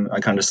living room, I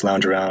kind of just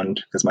lounge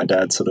around because my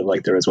dad's sort of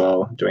like there as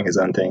well, doing his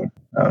own thing.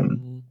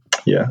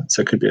 Yeah,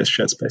 so it could be a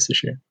shared space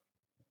issue.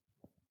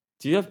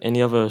 Do you have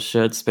any other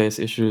shared space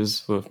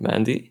issues with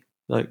Mandy?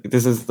 Like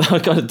this is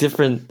like on a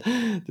different.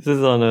 This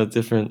is on a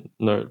different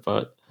note,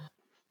 but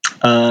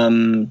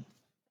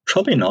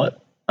probably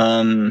not.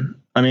 I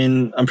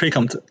mean, I'm pretty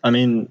comfortable. I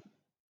mean,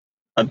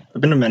 I've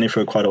been with Mandy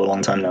for quite a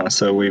long time now,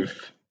 so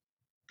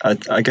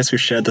I guess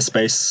we've shared the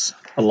space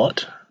a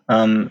lot.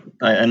 And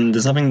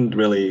there's nothing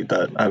really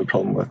that I have a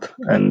problem with,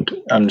 and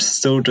I'm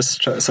still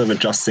just sort of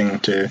adjusting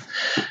to,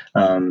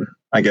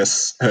 I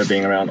guess, her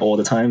being around all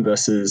the time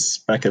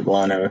versus back at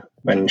Volano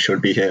when she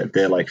would be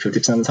there like 50%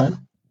 of the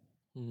time.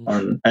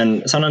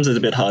 And sometimes it's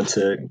a bit hard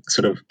to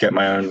sort of get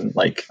my own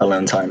like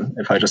alone time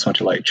if I just want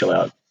to like chill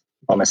out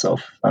by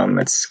myself.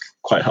 It's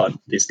quite hard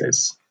these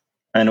days,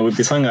 and it would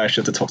be something I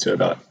actually have to talk to her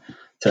about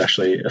to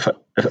actually if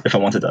I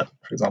wanted that,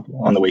 for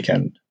example, on the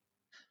weekend.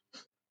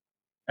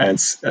 and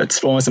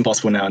it's almost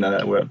impossible now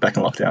that we're back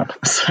in lockdown.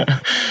 So,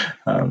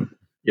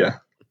 yeah.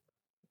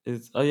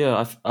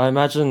 I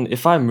imagine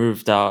if I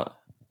moved out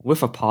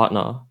with a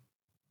partner,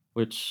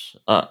 which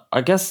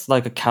I guess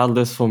like a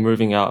catalyst for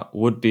moving out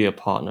would be a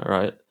partner,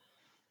 right?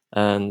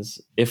 And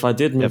if I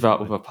did move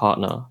out with a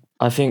partner,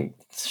 I think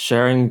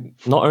sharing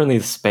not only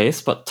the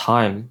space but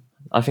time,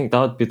 I think that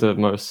would be the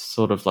most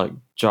sort of like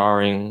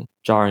jarring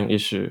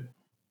issue.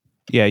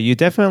 Yeah, you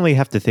definitely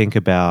have to think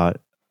about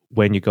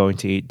when you're going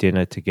to eat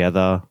dinner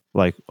together,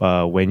 like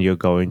when you're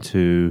going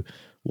to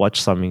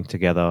watch something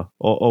together,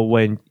 or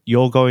when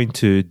you're going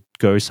to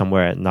go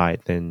somewhere at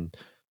night. Then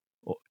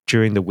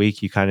during the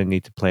week, you kind of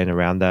need to plan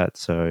around that.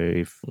 So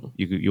if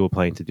you were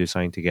planning to do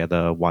something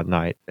together one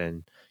night,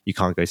 then you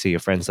can't go see your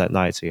friends that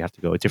night, so you have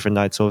to go a different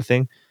night, sort of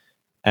thing.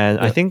 And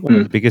I think one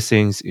of the biggest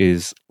things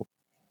is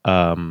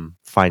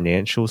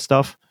financial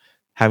stuff,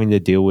 having to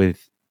deal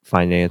with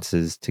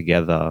finances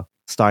together,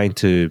 starting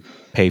to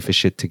pay for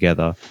shit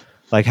together.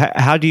 Like,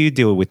 how do you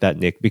deal with that,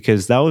 Nick?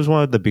 Because that was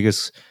one of the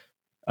biggest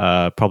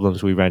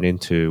problems we ran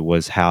into,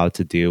 was how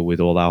to deal with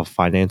all our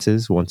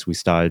finances once we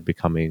started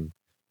becoming,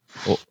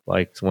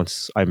 like,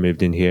 once I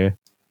moved in here.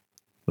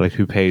 Like,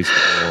 who pays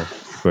for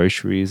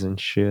groceries and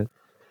shit?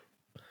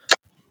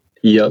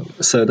 Yep.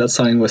 So that's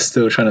something we're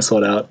still trying to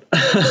sort out.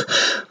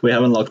 We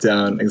haven't locked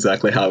down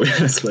exactly how we're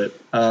going to split.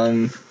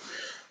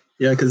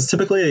 Yeah, because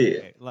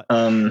typically,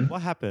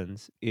 what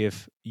happens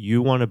if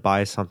you want to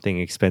buy something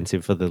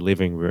expensive for the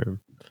living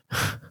room?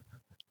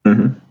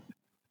 Mm-hmm.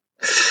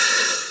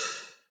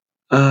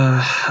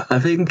 I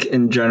think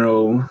in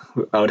general,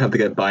 I would have to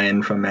get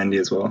buy-in from Mandy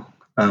as well.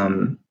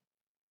 I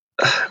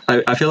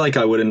feel like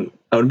I wouldn't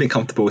be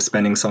comfortable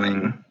spending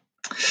something.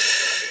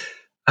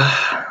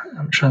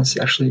 I'm trying to see,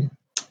 actually.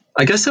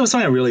 I guess it was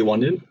something I really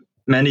wanted.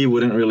 Mandy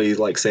wouldn't really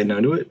like say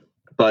no to it,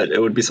 but it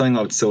would be something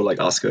I would still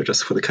like ask her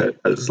just for the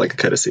as like a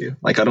courtesy.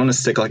 Like, I don't want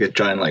to stick like a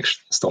giant like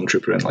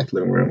stormtrooper in like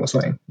living room or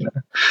something, you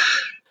know.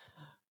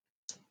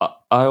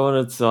 I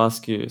wanted to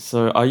ask you,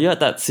 so are you at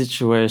that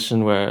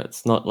situation where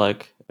it's not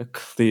like a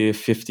clear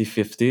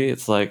 50-50?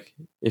 It's like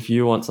if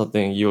you want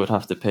something, you would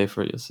have to pay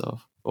for it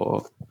yourself?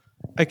 Or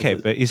okay,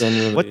 but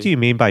what do you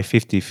mean by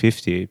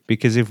 50-50?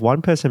 Because if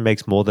one person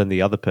makes more than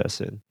the other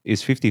person,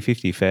 is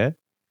 50-50 fair?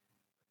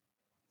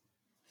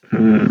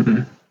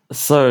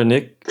 So,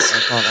 Nick,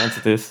 I can't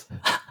answer this.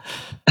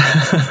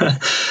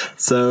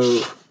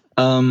 So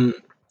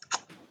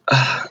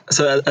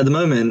at the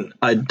moment,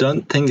 I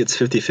don't think it's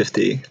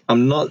 50-50.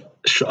 I'm not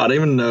sure. I don't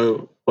even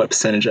know what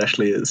percentage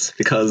actually is,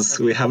 because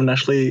we haven't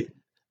actually...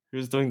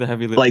 Who's doing the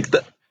heavy lifting? Like,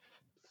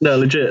 no,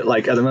 legit,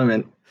 like at the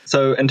moment.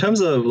 So in terms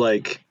of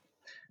like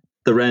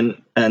the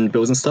rent and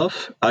bills and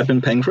stuff, I've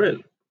been paying for it,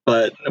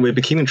 but we've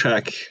been keeping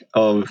track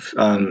of...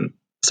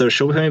 so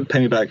she'll pay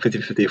me back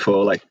 50-50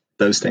 for like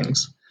those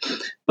things.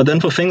 But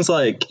then for things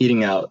like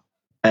eating out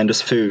and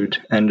just food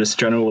and just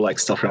general like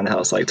stuff around the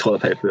house, like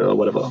toilet paper or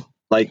whatever,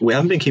 like we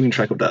haven't been keeping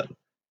track of that.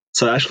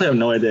 So I actually have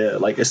no idea.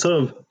 Like, it's sort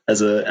of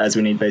as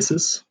we need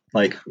basis.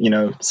 Like, you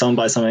know, someone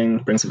buys something,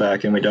 brings it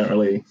back, and we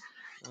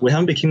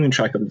haven't been keeping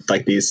track of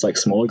like these like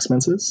small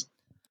expenses.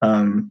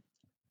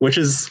 Which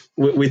is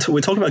we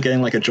talked about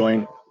getting like a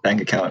joint bank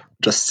account,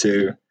 just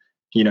to,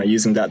 you know,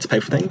 using that to pay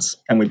for things,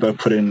 and we both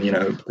put in, you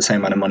know, the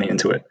same amount of money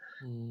into it.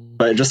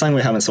 But just something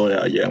we haven't sorted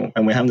out yet,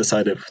 and we haven't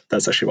decided if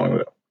that's actually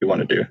what we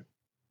want to do.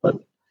 But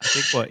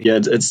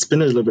it's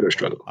been a little bit of a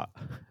struggle.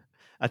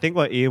 I think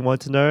what Ian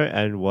wants to know,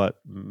 and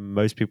what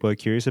most people are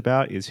curious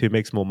about, is who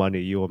makes more money,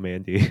 you or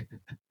Mandy?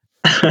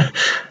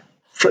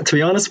 To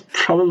be honest,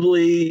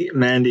 probably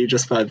Mandy,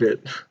 just by a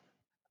bit,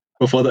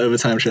 before the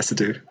overtime she has to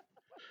do.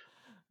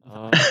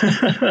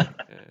 Okay.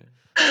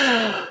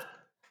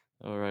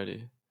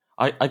 Alrighty.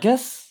 I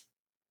guess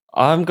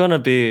I'm gonna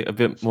be a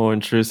bit more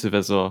intrusive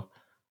as well.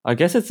 I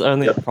guess it's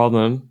only a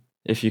problem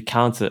if you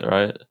count it,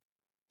 right?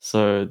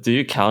 So do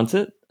you count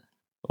it,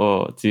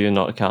 or do you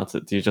not count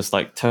it? Do you just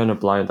like turn a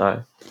blind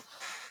eye?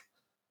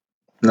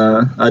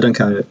 No, I don't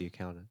count it. You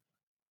count it.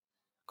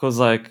 Because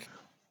like,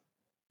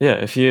 yeah,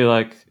 if you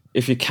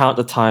count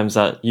the times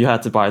that you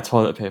had to buy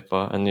toilet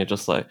paper, and you're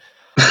just like,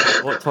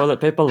 I bought toilet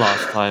paper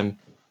last time,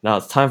 now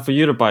it's time for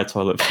you to buy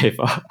toilet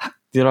paper.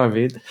 Do you know what I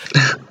mean?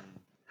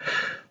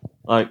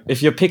 Like,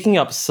 if you're picking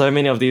up so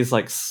many of these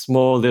like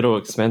small little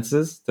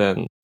expenses,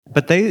 then...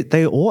 But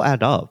they all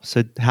add up.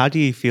 So how do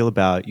you feel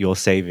about your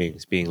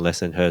savings being less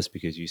than hers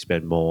because you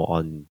spend more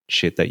on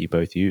shit that you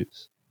both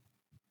use?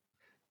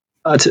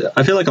 I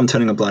feel like I'm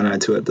turning a blind eye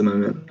to it at the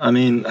moment. I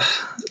mean,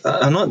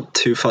 I'm not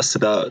too fussed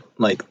about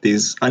like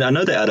these. I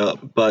know they add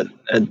up, but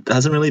it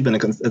hasn't really been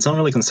it's not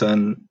really a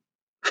concern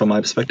from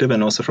my perspective,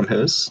 and also from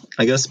hers.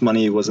 I guess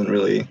money wasn't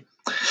really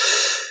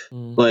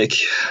like,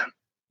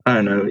 I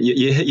don't know.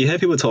 You hear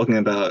people talking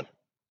about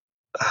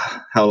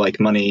how like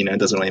money, you know,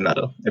 doesn't really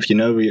matter if you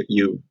know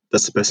you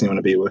that's the person you want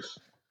to be with.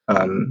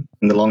 In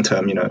the long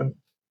term, you know,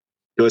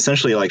 you're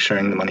essentially like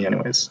sharing the money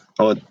anyways,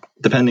 or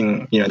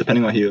depending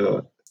on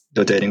who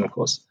you're dating, of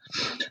course.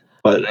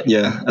 But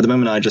yeah, at the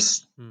moment I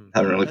just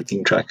haven't really been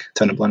keeping track,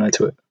 turn a blind eye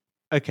to it.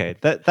 Okay,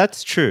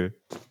 that's true.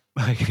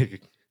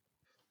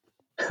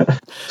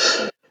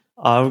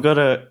 I'm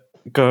gonna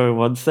go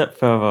one step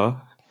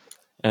further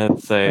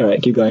and say, All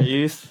right, keep going.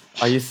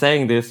 are you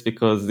saying this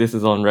because this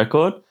is on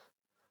record,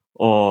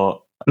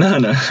 or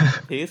No.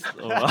 peace?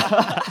 Or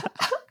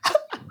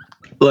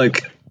Look,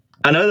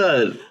 I know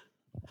that.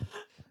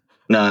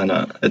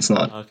 No, it's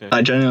not. okay,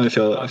 I genuinely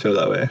feel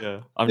that way. yeah,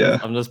 Yeah.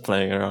 I'm just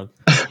playing around.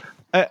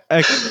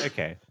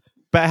 Okay.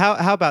 But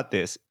how about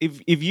this?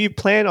 If you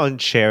plan on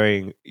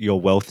sharing your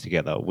wealth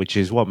together, which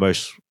is what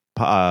most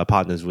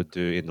partners would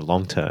do in the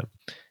long term,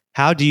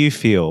 how do you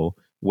feel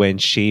when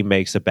she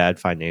makes a bad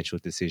financial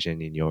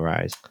decision in your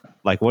eyes?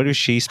 Like, what if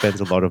she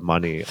spends a lot of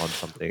money on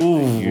something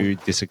Ooh. that you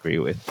disagree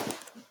with?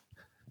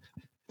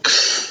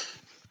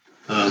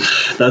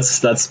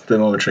 That's a bit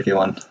more of a tricky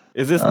one.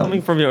 Is this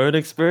coming from your own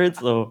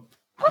experience, or?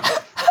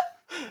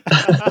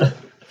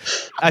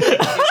 I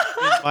think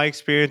in my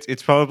experience,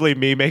 it's probably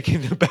me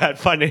making the bad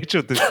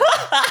financial decision.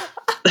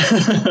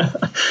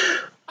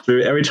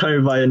 Every time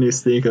you buy a new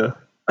sneaker.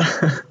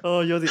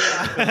 Oh, you're the.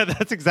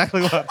 That's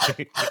exactly what I'm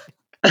thinking.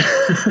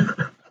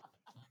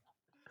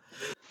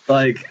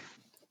 Like,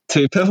 to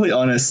be perfectly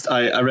honest,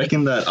 I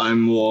reckon that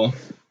I'm more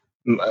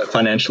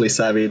financially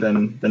savvy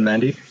than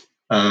Mandy.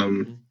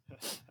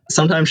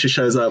 Sometimes she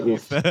shows up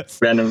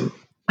with random.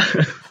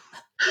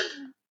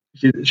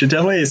 she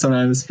definitely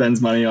sometimes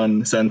spends money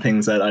on certain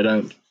things that I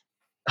don't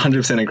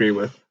 100% agree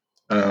with.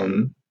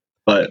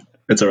 But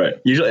it's alright.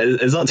 Usually,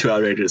 it's not too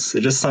outrageous.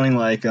 It's just something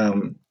like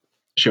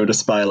she'll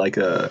just buy like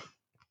a.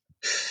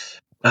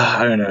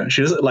 I don't know.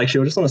 She'll just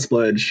want to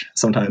splurge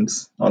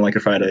sometimes on like a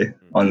Friday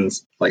on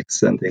like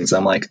certain things.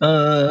 I'm like,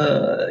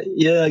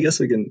 yeah, I guess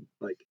we can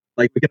like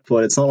we can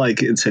afford it. It's not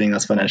like it's hitting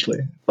us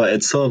financially, but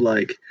it's sort of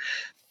like,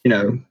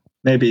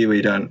 maybe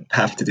we don't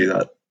have to do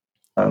that.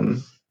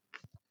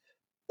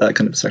 That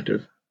kind of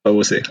perspective, but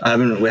we'll see.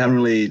 We haven't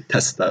really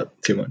tested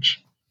that too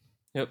much.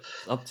 Yep,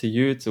 it's up to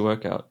you to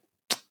work out.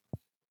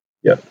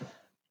 Yep.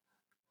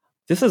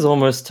 This has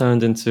almost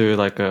turned into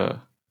like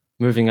a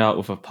moving out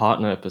with a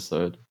partner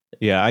episode.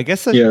 Yeah, I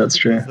guess that's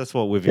true. That's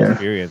what we've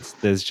experienced.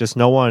 There's just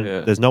no one.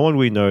 Yeah. There's no one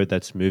we know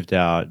that's moved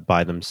out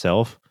by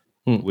themselves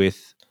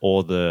with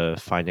all the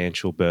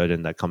financial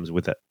burden that comes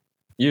with it.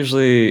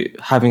 Usually,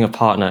 having a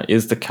partner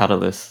is the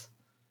catalyst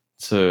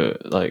to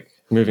like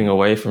moving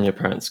away from your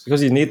parents,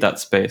 because you need that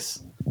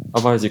space.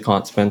 Otherwise, you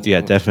can't spend.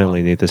 Yeah,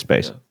 definitely need the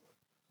space.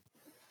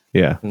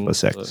 Yeah, for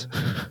sex. So,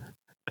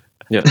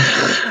 yeah.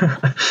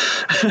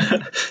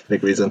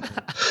 Big reason.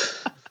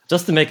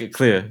 Just to make it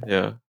clear,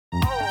 yeah.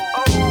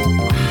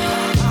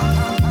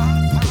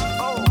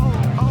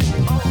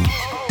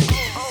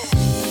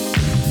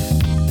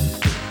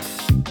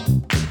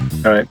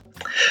 All right.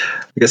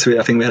 I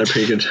think we had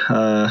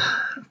a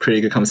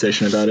pretty good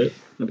conversation about it,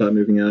 about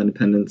moving out,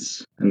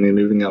 independence, and then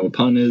moving out with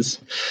partners.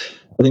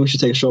 I think we should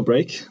take a short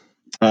break.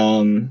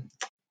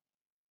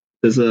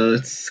 There's a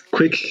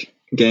quick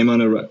game on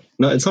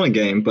no, it's not a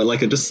game, but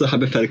like just a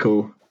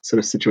hypothetical sort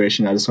of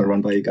situation I just want to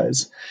run by you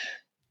guys.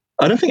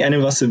 I don't think any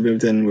of us have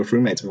moved in with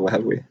roommates before,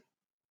 have we?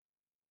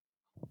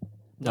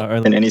 No,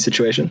 in any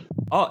situation?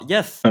 Oh,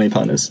 yes. Only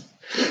partners.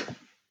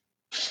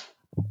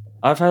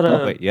 I've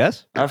had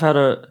yes? I've had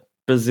a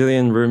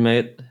Brazilian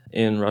roommate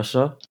in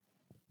Russia,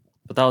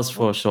 but that was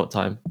for a short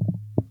time.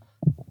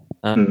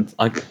 And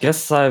I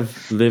guess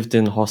I've lived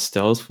in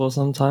hostels for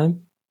some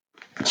time.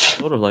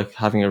 Sort of like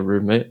having a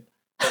roommate.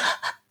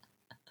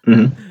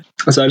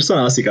 So I just want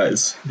to ask you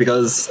guys,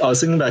 because I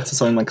was thinking back to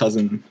something my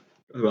cousin,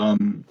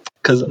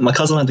 because my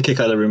cousin had to kick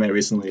out a roommate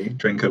recently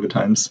during COVID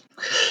times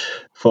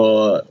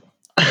for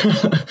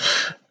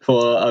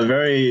a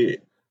very,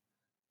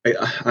 I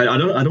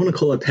don't want to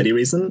call it a petty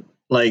reason,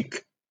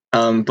 like,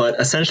 but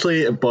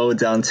essentially it boiled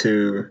down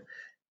to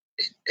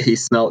he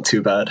smelled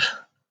too bad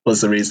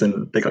was the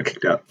reason they got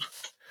kicked out.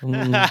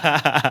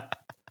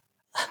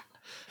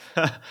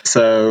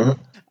 So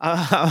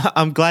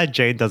I'm glad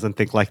Jane doesn't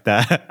think like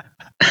that.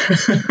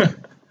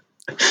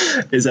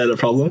 Is that a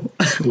problem?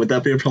 Would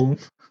that be a problem?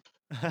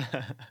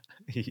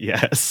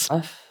 Yes.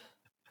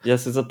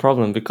 Yes, it's a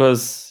problem,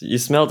 because you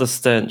smell the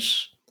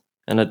stench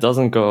and it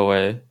doesn't go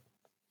away,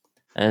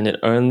 and it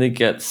only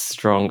gets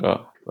stronger.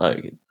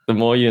 Like, the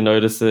more you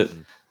notice it,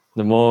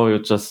 the more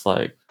it'll just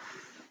like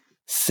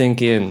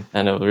sink in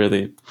and it'll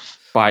really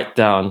bite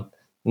down.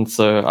 And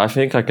so I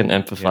think I can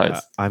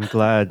empathize.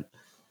 Yeah,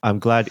 I'm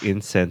glad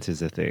incense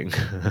is a thing.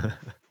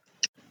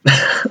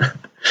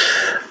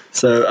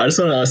 So I just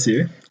want to ask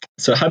you,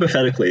 so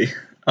hypothetically,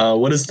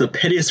 what is the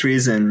pettiest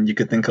reason you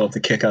could think of to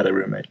kick out a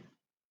roommate?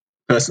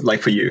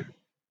 Like for you.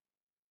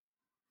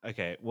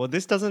 Okay, well,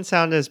 this doesn't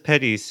sound as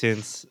petty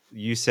since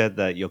you said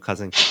that your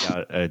cousin kicked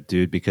out a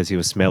dude because he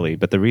was smelly.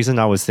 But the reason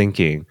I was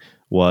thinking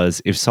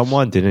was if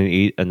someone didn't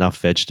eat enough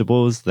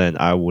vegetables, then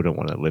I wouldn't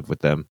want to live with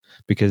them,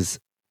 because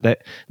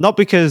not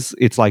because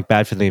it's like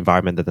bad for the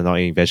environment that they're not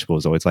eating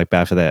vegetables or it's like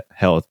bad for their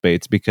health, but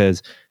it's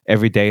because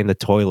every day in the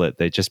toilet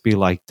they'd just be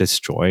like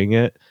destroying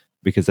it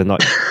because they're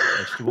not eating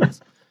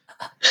vegetables.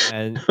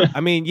 And I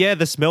mean, yeah,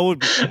 the smell would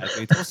be bad, but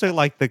it's also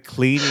like the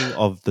cleaning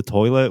of the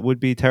toilet would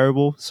be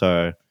terrible.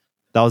 So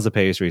that was the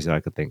pettiest reason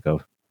I could think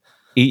of.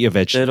 Eat your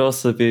vegetables. There'd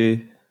also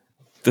be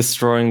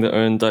destroying their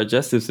own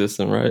digestive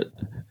system, right?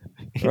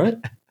 Right?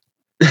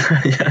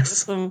 There's Yes.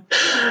 some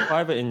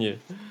fiber in you.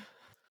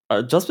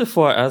 Just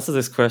before I answer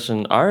this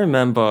question, I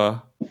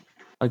remember,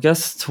 I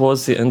guess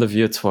towards the end of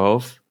year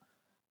 12,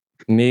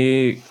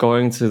 me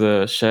going to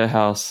the share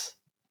house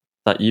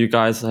that you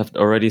guys have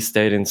already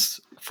stayed in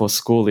for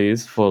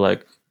schoolies for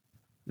like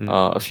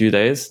a few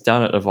days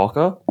down at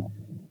Avoca.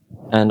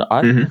 And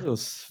I thought it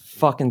was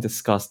fucking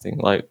disgusting.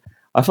 Like,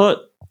 I thought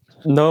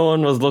no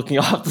one was looking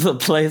after the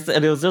place,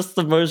 and it was just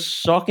the most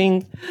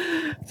shocking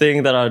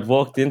thing that I'd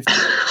walked into.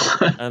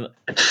 And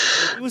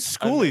It was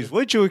schoolies. What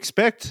did you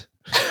expect?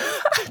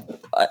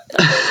 I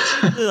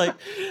like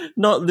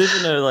not live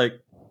in a like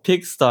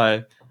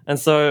pigsty. And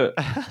so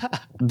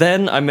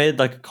then I made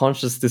like a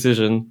conscious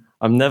decision.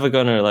 I'm never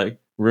gonna like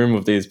room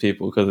with these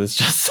people because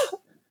it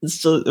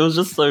was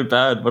just so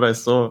bad what I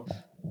saw.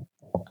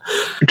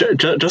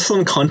 Just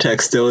some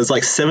context, there was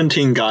like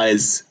 17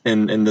 guys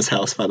in this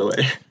house, by the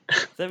way.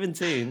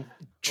 17.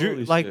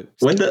 Holy Like shit.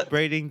 When the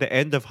celebrating the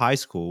end of high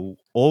school,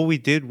 all we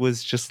did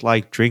was just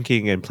like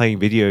drinking and playing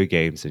video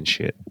games and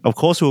shit. Of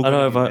course, we were I know,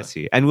 gonna be but-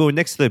 messy, and we were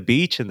next to the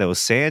beach, and there was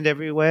sand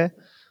everywhere.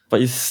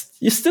 But you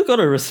still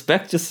gotta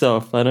respect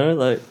yourself. I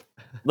know,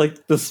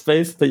 like the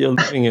space that you're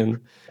living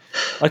in.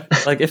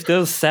 Like if there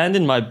was sand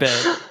in my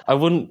bed, I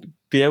wouldn't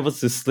be able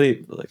to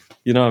sleep. Like,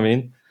 you know what I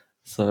mean?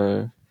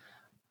 So,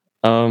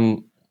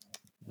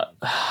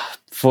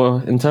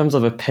 for in terms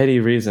of a petty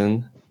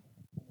reason,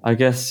 I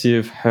guess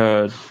you've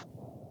heard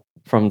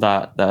from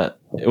that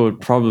it would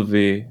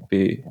probably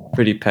be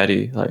pretty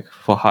petty, like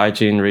for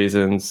hygiene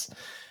reasons.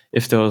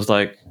 If there was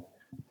like,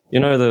 you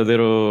know, the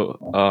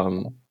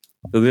little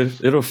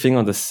thing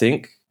on the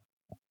sink,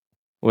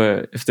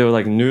 where if there were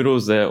like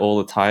noodles there all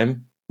the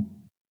time,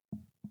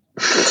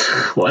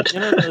 what? you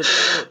know,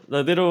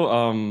 the little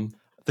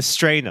The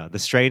strainer at the bottom.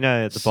 Of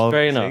the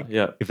strainer, sink,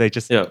 yeah, if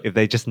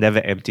they just never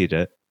emptied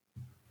it.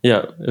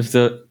 yeah. If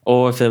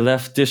they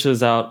left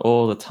dishes out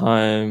all the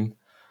time,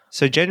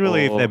 So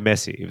generally, if Or- they're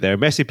a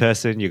messy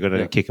person, you're gonna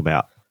Yeah. kick them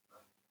out.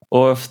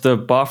 or if the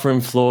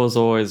bathroom floor is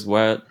always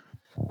wet,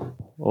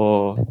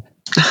 or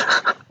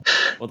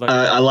like,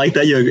 I like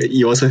that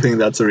you also think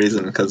that's a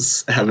reason,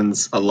 because it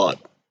happens a lot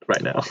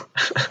right now.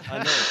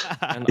 I know,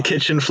 and The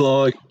kitchen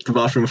floor, the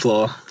bathroom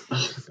floor.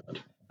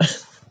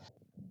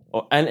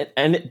 and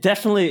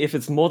definitely if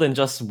it's more than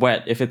just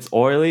wet, if it's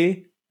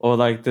oily or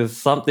like there's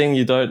something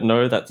you don't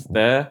know that's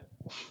there,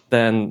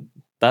 then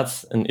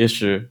that's an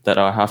issue that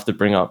I have to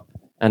bring up.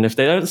 And if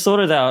they don't sort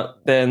it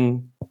out,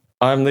 then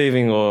I'm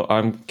leaving or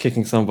I'm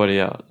kicking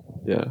somebody out.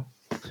 Yeah.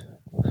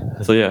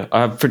 So yeah,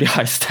 I have pretty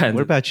high standards.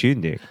 What about you,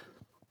 Nick?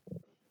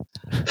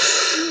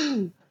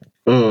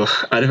 Oh,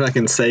 I don't know if I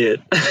can say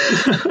it.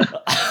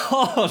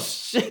 Oh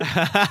shit!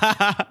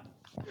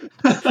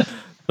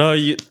 No,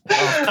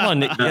 come on,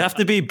 Nick. You have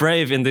to be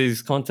brave in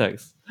these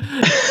contexts.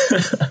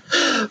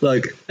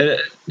 Like, to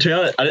be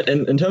honest,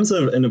 in terms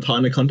of in a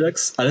partner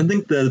context, I don't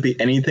think there'd be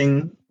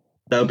anything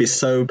that would be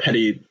so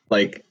petty.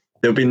 Like,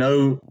 there would be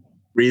no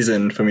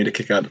reason for me to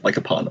kick out like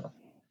a partner.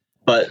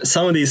 But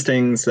some of these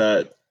things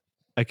that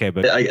Okay,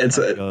 but it's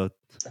you're-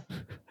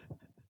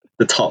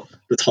 the top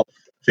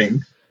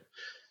thing.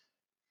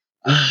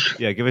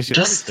 yeah, give us your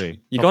Just- top three.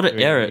 You Top gotta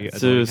three air annoying it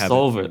to habits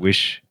solve you it.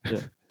 Wish. Yeah.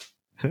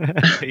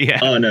 Yeah.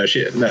 Oh no,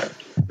 she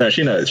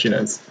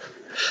knows.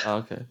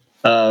 Oh,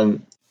 okay.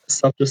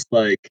 Stuff just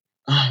like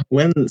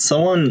when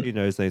someone He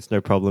knows that it's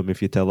no problem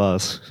if you tell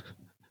us.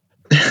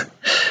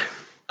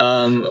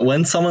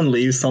 when someone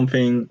leaves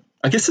something,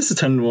 I guess this is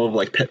turned more of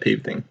like pet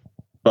peeve thing,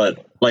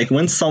 but like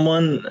when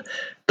someone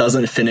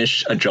doesn't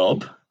finish a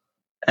job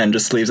and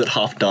just leaves it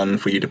half done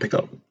for you to pick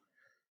up.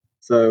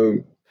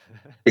 So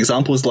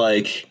examples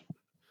like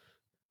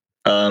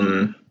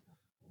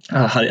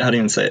how do you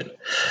even say it?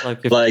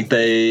 Like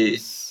They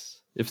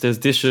if there's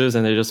dishes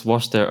and they just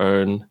wash their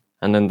own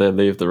and then they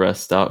leave the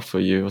rest out for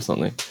you or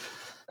something.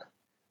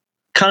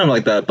 kind of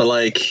like that, but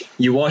like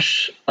you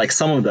wash like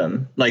some of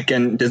them, like,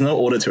 and there's no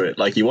order to it.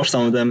 Like you wash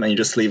some of them and you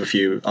just leave a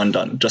few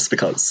undone just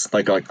because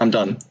like I'm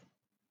done.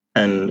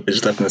 And it's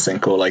just left in the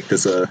sink, or like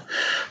there's a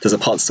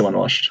pot still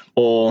unwashed,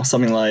 or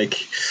something like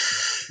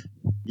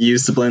you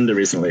used the blender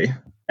recently,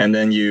 and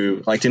then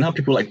you like, do you know how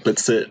people like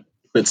blitz the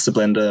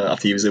blender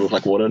after you use it with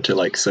like water to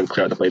like so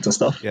clear out the blades and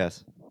stuff?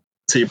 Yes.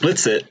 So you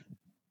blitz it,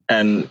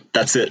 and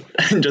that's it.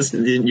 And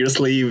you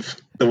just leave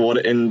the water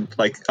in.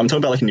 Like I'm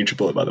talking about like a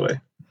NutriBullet, by the way.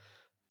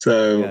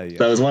 So Yeah.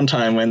 there was one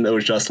time when it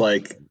was just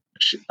like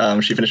she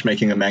finished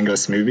making a mango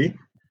smoothie.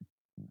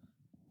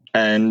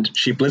 And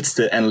she blitzed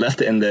it and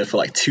left it in there for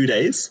like 2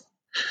 days.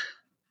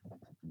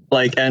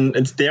 Like, and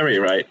it's dairy,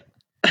 right?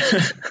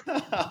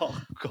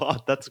 Oh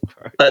God, that's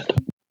gross.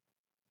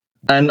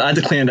 And I had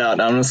to clean it out.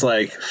 And I'm just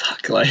like,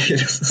 fuck, like,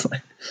 it's just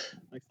like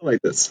stuff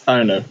like this. I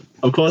don't know.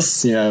 Of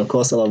course, I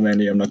love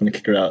Mandy. I'm not going to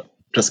kick her out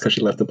just because she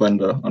left the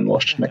blender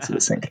unwashed next to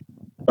the sink.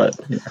 But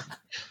it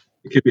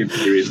could be a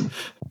big reason.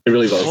 It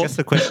really I was. guess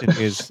the question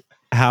is,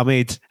 how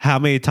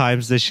many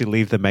times does she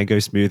leave the mango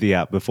smoothie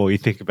out before you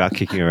think about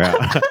kicking her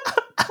out?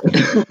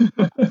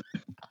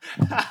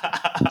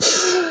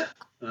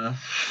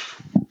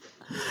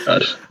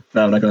 God.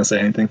 No, I'm not going to say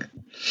anything.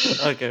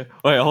 Okay.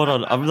 Wait, hold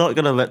on. I'm not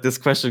gonna let this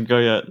question go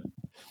yet.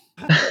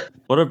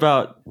 What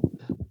about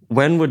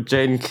when would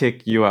Jane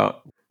kick you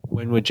out?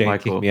 When would Jane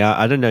Michael. kick me out?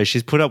 I don't know.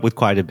 She's put up with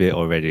quite a bit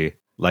already.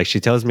 Like, she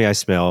tells me I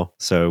smell,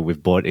 so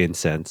we've bought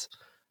incense.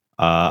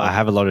 I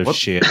have a lot of What-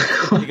 shit.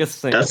 The biggest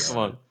thing. That's- Come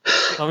on.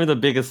 Tell me the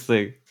biggest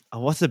thing.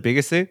 What's the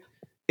biggest thing?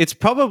 It's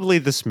probably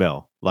the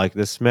smell. Like,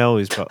 the smell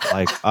is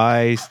like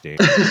I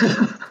stink.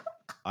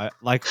 I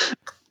like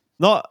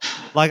not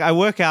like I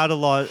work out a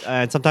lot,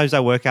 and sometimes I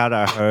work out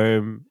at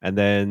home, and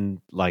then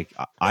like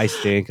I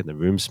stink, and the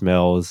room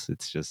smells.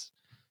 It's just.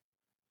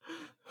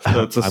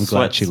 So it's a I'm sweat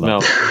glad she smell.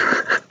 loves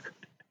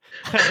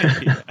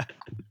it. Yeah.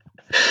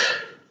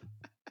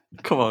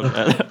 Come on,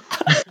 man.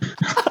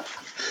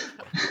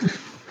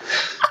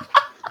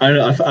 I don't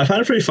know. I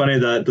found it pretty funny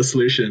that the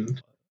solution.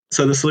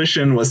 So the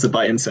solution was to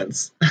buy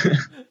incense.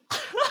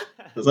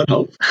 Does that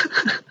help?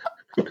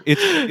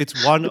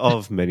 It's one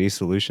of many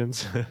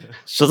solutions.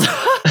 just,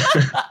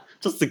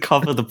 just to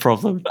cover the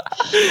problem,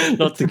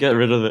 not to get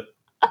rid of it.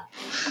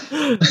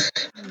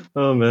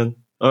 Oh man.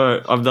 All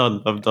right, I'm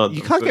done.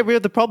 You can't get rid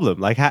of the problem.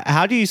 Like,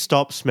 how do you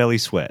stop smelly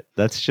sweat?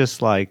 That's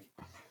just like,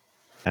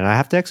 and I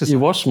have to exercise. You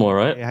wash more,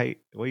 right?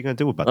 What are you gonna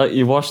do about that? Like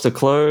you wash the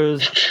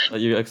clothes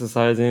that you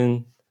exercise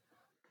in.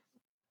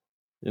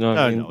 You know what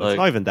No, I mean? no, it's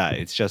not even that.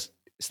 It's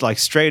like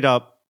straight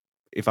up.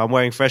 If I'm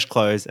wearing fresh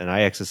clothes and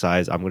I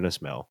exercise, I'm gonna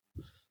smell,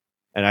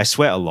 and I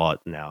sweat a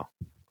lot now.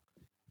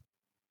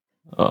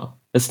 Oh,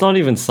 it's not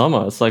even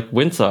summer. It's like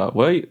winter.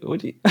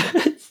 What do you?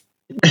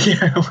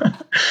 Yeah.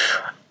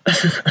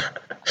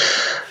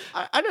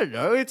 I don't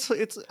know. It's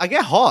I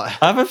get hot.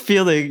 I have a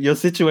feeling your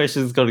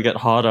situation is going to get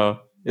harder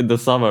in the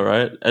summer,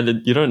 right?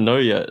 And you don't know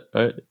yet,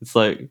 right? It's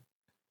like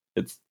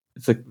it's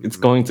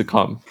going to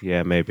come.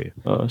 Yeah, maybe.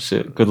 Oh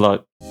shit! Good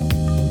luck.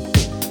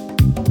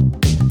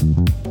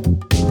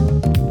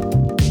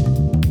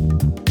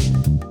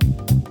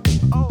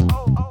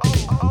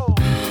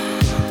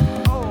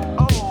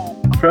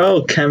 For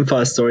our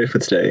campfire story for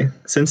today,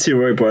 since you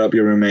already brought up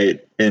your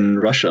roommate in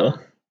Russia,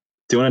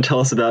 do you want to tell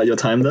us about your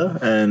time there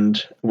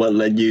and what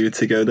led you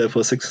to go there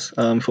for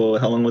for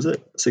how long was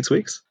it? 6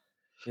 weeks?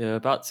 Yeah,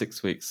 about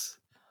 6 weeks.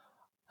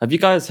 Have you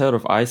guys heard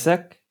of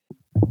ISEC?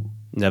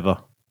 Never.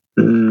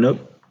 Nope,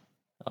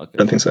 Okay.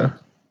 don't think so.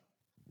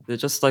 They're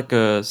just like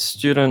a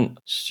student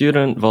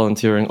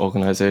volunteering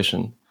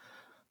organization.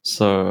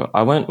 So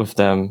I went with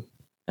them,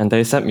 and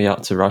they sent me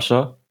out to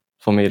Russia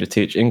for me to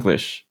teach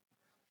English.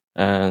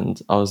 And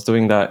I was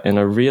doing that in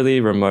a really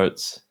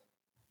remote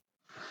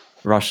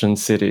Russian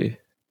city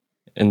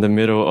in the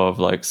middle of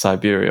like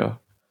Siberia,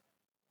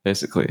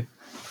 basically.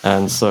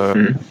 And so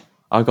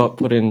I got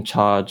put in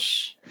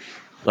charge,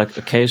 like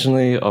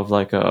occasionally, of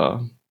like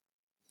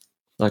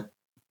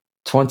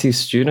 20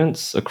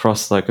 students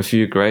across like a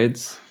few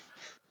grades.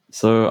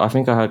 So I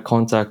think I had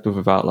contact with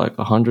about like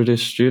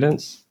 100-ish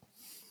students,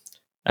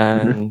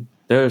 and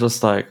they were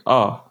just like,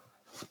 "Oh,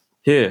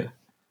 here,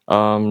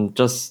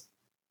 just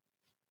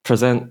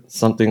present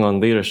something on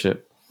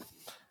leadership."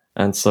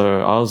 And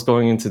so I was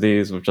going into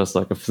these with just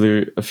like a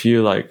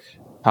few like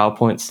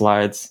PowerPoint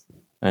slides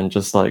and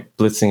just like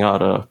blitzing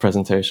out a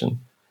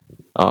presentation.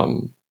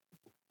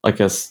 I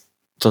guess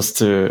just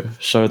to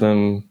show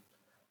them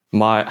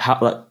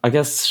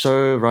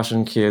show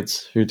Russian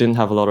kids who didn't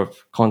have a lot of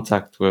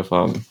contact with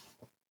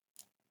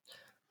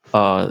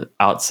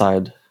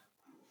outside,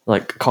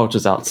 like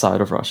cultures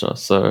outside of Russia.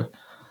 So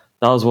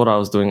that was what I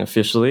was doing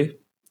officially.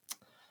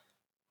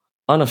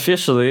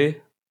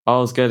 Unofficially, I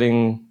was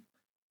getting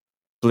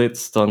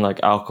blitzed on like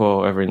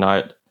alcohol every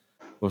night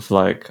with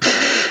like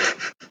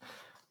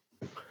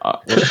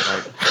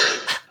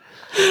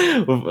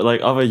with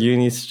like other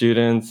uni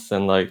students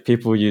and like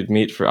people you'd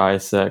meet for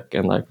ISEC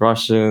and like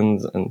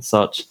Russians and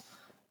such,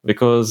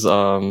 because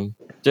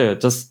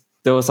just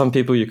there were some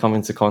people you come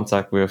into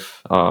contact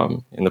with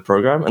in the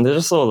program, and they're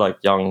just all like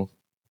young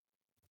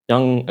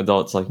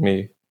adults like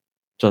me,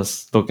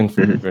 just looking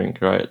for a drink,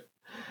 right?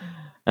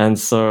 And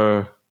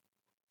so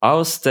I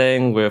was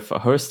staying with a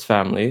host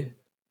family,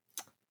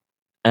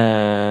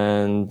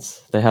 and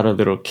they had a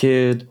little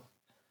kid,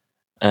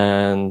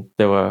 and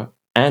they were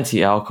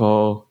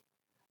anti-alcohol,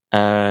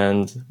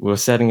 and we were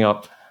setting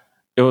up.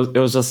 It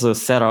was just a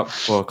setup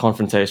for a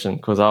confrontation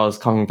because I was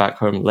coming back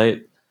home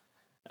late,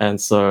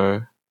 and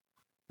so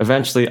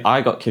eventually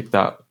I got kicked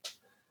out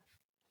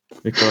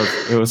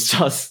because it was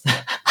just.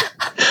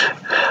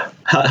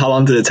 How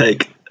long did it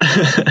take?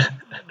 I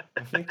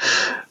think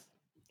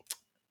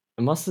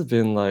it must have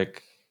been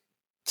like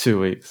 2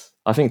 weeks.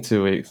 I think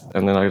 2 weeks,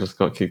 and then I just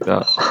got kicked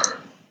out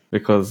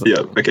because Yeah,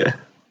 okay.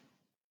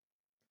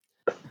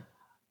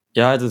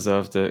 yeah, I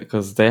deserved it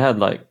because they had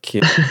like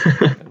kids.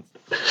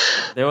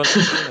 They were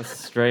being a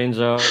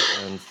stranger,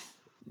 and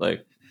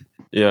like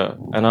yeah,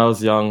 and I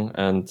was young,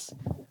 and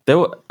they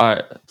were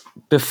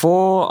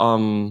before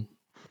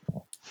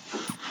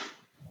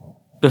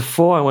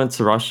I went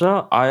to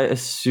Russia, I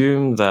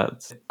assumed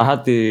that I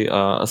had the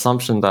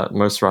assumption that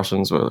most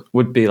Russians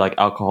would be like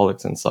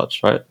alcoholics and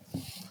such, right?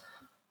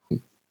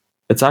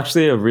 It's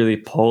actually a really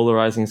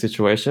polarizing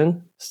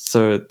situation.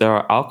 So there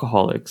are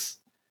alcoholics,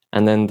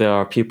 and then there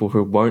are people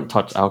who won't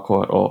touch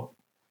alcohol at all.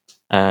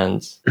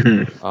 And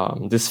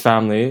this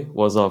family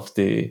was of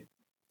the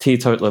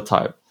teetotaler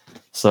type.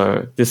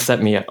 So this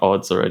set me at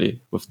odds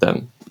already with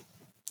them.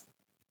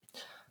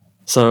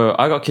 So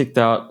I got kicked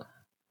out,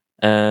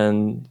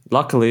 and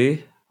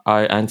luckily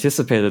I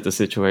anticipated the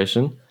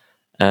situation,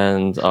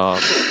 and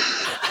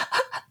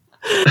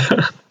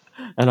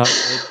and I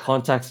made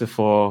contacts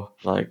before,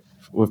 like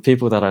with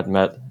people that I'd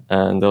met.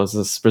 And there was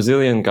this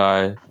Brazilian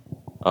guy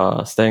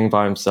staying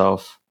by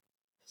himself,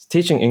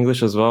 teaching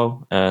English as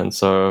well. And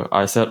so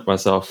I set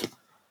myself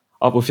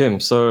up with him.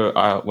 So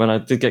when I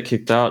did get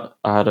kicked out,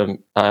 I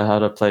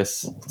had a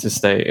place to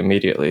stay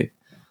immediately.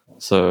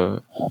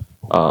 So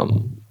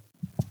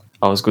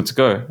I was good to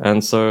go.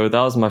 And so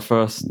that was my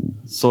first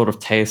sort of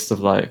taste of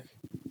like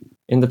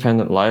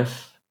independent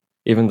life,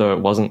 even though it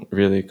wasn't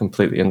really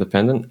completely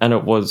independent, and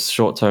it was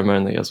short term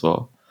only as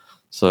well.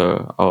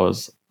 So I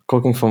was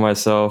cooking for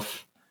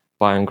myself,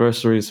 buying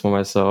groceries for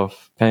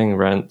myself, paying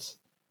rent,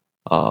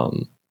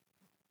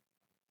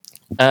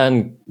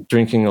 and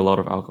drinking a lot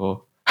of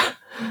alcohol.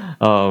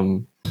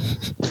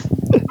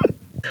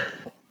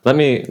 Let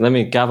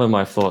me gather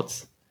my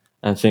thoughts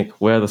and think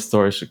where the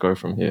story should go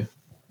from here.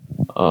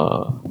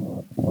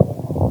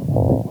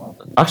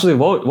 Actually,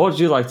 what would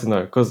you like to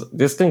know? Because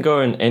this can go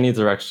in any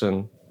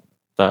direction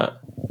that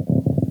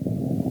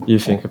you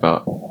think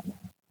about.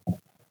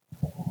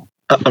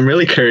 I'm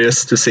really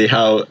curious to see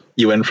how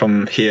you went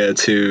from here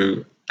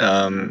to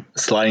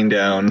sliding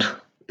down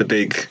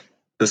the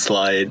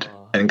slide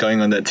and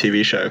going on that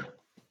TV show.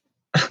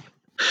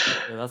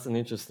 Yeah, that's an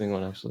interesting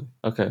one, actually.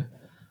 Okay.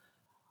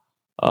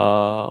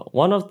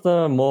 One of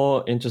the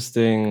more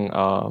interesting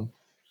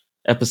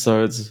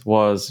episodes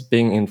was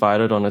being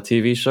invited on a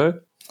TV show.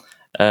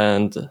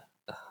 And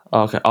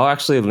okay, I'll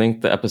actually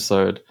link the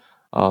episode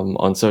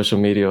on social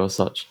media or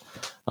such,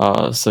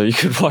 so you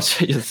could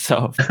watch it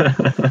yourself.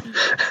 But,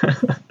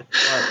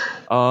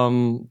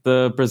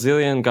 the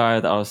Brazilian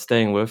guy that I was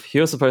staying with, he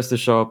was supposed to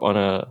show up on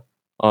a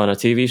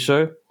TV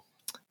show,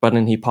 but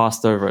then he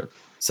passed over it.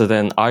 So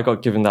then I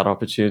got given that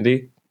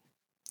opportunity,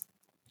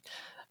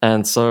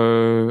 and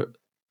so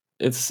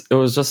it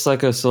was just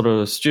like a sort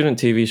of student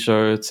TV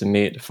show to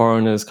meet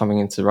foreigners coming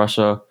into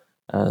Russia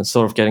and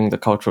sort of getting the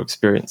cultural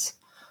experience.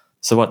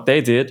 So what they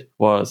did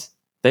was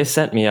they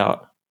sent me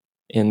out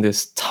in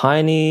this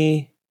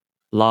tiny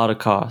Lada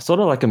car, sort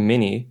of like a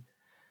Mini,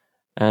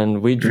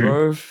 and we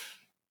drove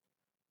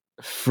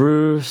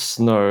through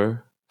snow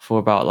for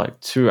about like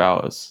 2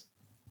 hours,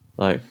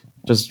 like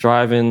just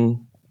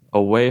driving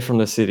away from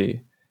the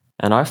city.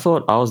 And I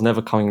thought I was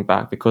never coming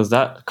back because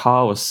that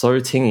car was so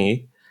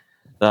tingy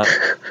that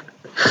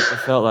I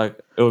felt like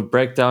it would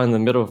break down in the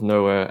middle of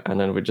nowhere and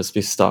then we'd just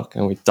be stuck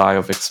and we'd die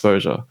of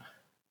exposure.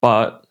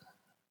 But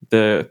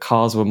the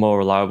cars were more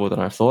reliable than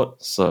I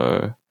thought,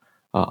 so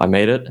I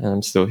made it and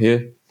I'm still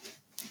here.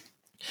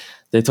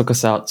 They took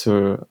us out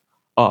to...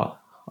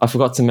 I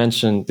forgot to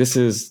mention, this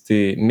is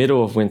the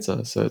middle of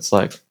winter, so it's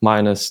like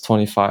minus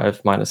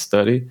 25, minus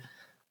 30.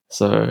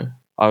 So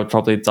I would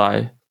probably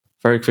die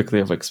very quickly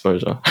of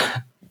exposure.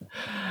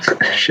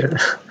 Shit.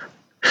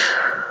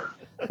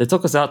 They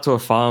took us out to a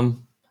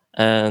farm,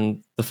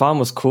 and the farm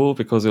was cool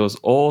because it was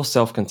all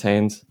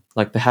self-contained.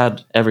 Like they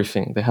had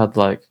everything. They had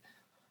like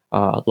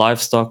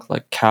livestock,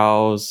 like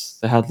cows.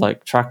 They had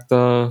like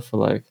tractor for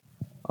like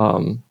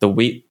the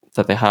wheat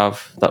that they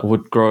have that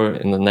would grow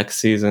in the next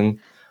season.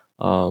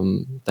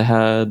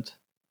 They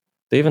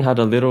even had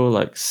a little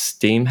like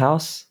steam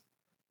house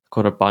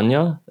called a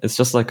banya. It's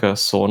just like a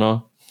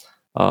sauna.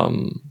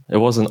 It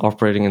wasn't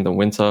operating in the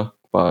winter,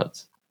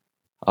 but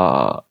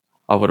I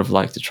would have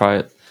liked to try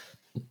it.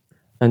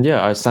 And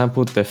yeah, I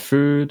sampled their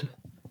food,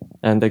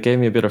 and they gave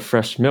me a bit of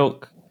fresh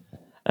milk.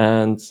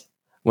 And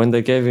when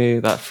they gave me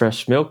that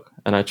fresh milk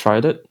and I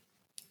tried it,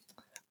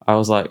 I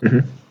was like,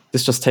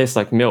 this just tastes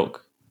like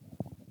milk.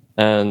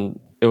 And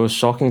it was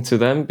shocking to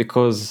them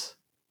because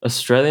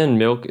Australian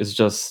milk is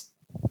just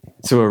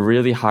to a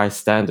really high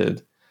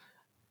standard.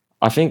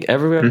 I think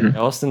everywhere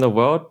else in the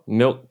world,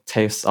 milk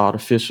tastes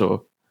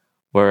artificial,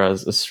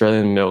 whereas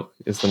Australian milk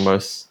is the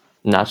most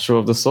natural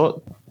of the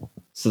sort.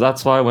 So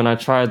that's why when I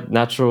tried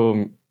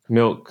natural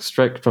milk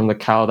straight from the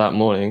cow that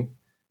morning,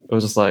 it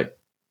was just like,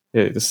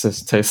 yeah, this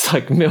just tastes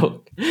like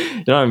milk.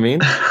 You know what I mean?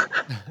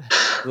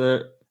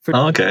 The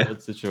pretty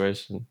weird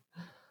situation.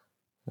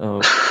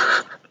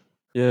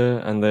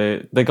 Yeah, and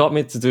they got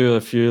me to do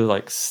a few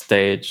like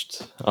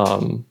staged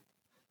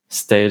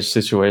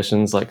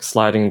situations, like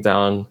sliding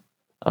down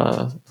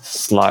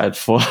slide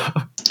for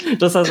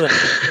just as a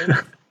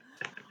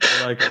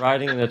like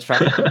riding in a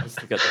tractor just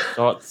to get the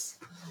shots.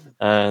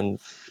 And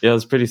yeah, it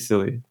was pretty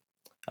silly.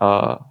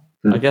 I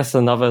guess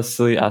another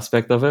silly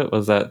aspect of it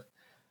was that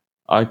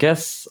I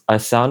guess I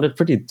sounded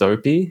pretty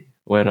dopey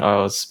when I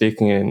was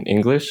speaking in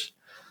English.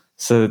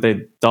 So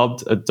they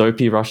dubbed a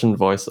dopey Russian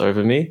voice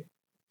over me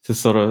to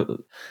sort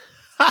of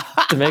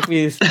to make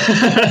me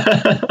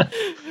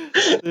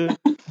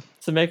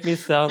to make me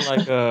sound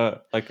like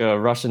a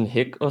Russian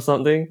hick or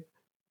something.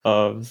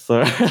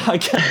 So I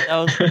guess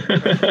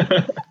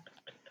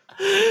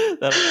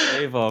that was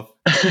Dave off.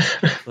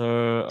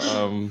 So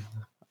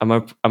am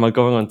I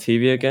going on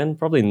TV again?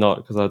 Probably not,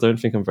 because I don't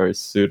think I'm very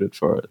suited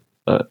for it.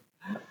 But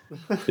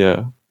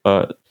yeah,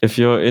 but if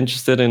you're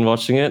interested in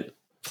watching it,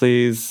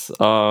 please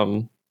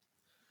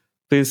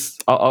please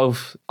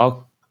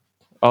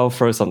I'll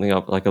throw something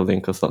up, like a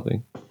link or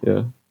something.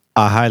 Yeah.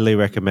 I highly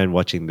recommend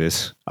watching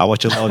this. I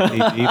watch a lot of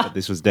TV, but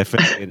this was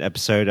definitely an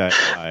episode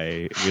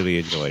I really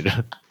enjoyed.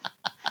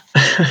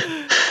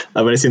 I've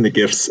only seen the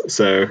gifs,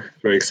 so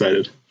very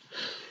excited.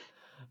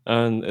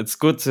 And it's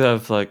good to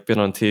have like been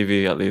on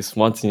TV at least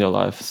once in your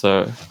life.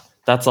 So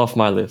that's off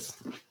my list.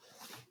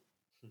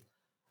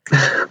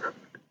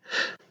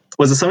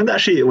 Was it something that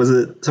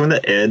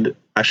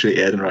actually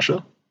aired in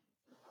Russia?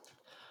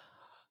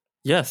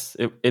 Yes,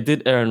 it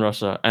did air in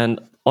Russia.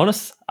 And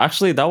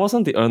actually, that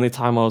wasn't the only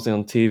time I was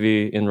on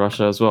TV in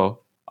Russia as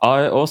well.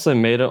 I also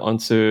made it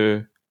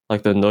onto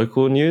like the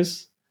local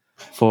news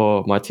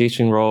for my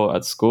teaching role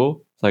at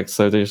school. Like,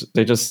 so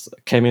they just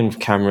came in with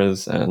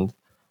cameras and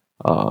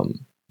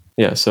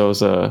yeah, so it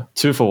was a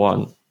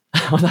 2-for-1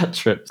 on that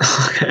trip.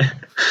 Okay.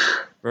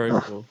 Very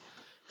cool.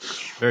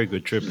 Very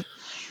good trip.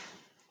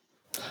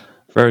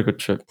 Very good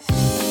trip.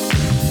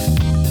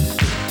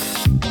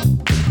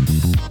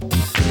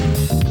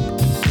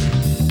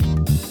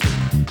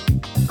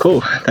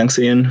 Cool. Thanks,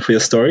 Ian, for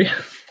your story.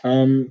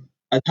 How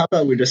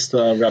about we just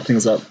wrap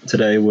things up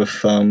today with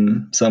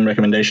some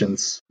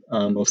recommendations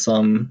of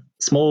some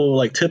small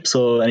like tips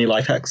or any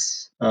life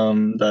hacks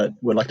that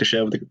we'd like to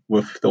share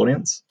with the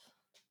audience.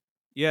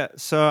 Yeah,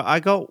 so I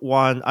got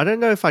one. I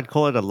don't know if I'd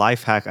call it a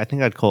life hack. I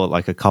think I'd call it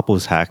like a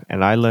couples hack.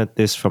 And I learned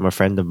this from a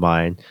friend of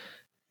mine.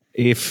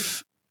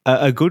 If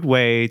a good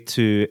way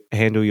to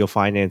handle your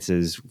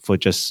finances for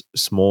just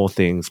small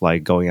things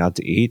like going out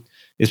to eat,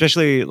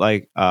 especially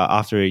like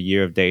after a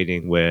year of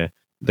dating where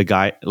the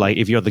guy, like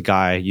if you're the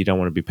guy, you don't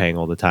want to be paying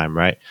all the time,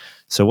 right?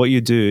 So what you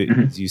do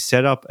is you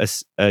set up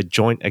a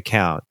joint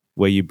account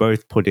where you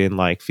both put in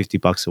like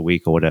 $50 a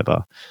week or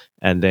whatever.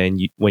 And then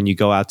when you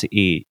go out to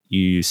eat,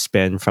 you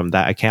spend from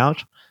that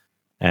account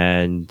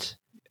and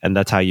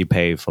that's how you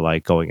pay for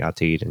like going out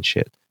to eat and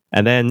shit.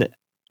 And then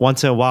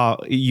once in a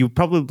while, you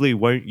probably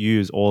won't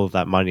use all of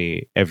that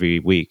money every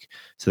week.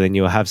 So then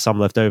you'll have some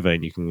left over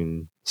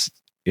and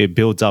it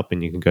builds up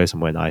and you can go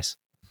somewhere nice.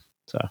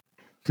 So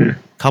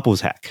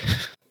couples hack.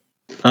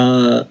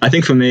 I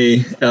think for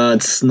me,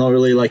 it's not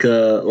really like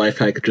a life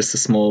hack, just a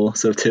small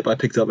sort of tip I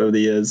picked up over the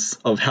years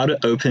of how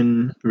to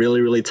open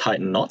really, really tight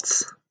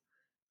knots.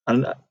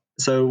 And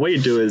so what you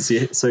do is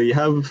you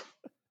have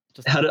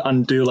how to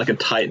undo like a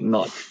tight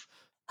knot,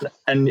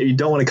 and you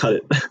don't want to cut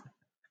it.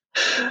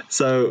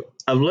 So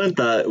I've learned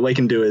that what you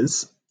can do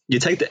is you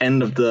take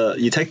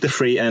the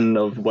free end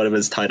of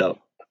whatever's tied up,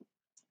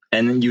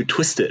 and then you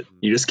twist it.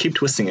 You just keep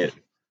twisting it,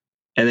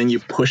 and then you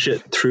push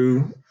it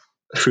through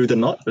the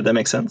knot. If that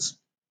makes sense.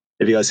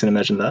 If you guys can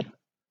imagine that.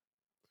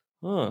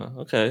 Oh,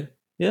 okay.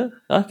 Yeah,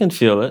 I can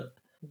feel it.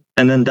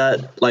 And then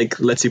that like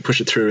lets you push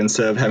it through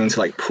instead of having to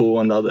like pull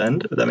on the other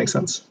end. If that makes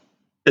sense.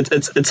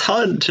 It's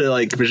hard to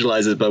like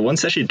visualize it, but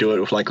once you actually do it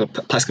with like a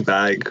plastic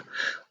bag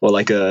or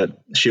like a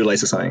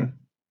shoelace or something,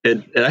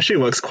 it actually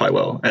works quite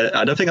well.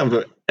 I don't think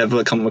I've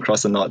ever come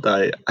across a knot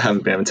that I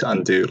haven't been able to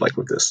undo like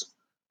with this.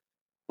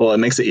 Well, it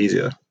makes it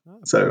easier.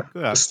 So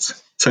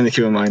just something to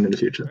keep in mind in the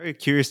future. Very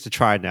curious to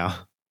try now.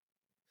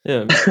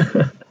 Yeah.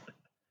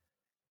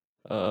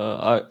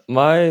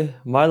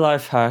 My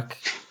life hack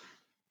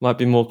might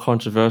be more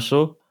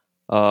controversial,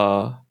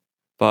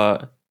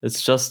 but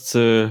it's just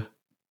to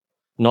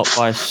not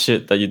buy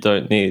shit that you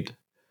don't need.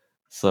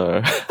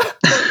 So,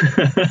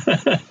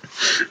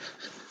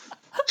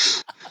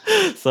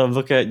 so I'm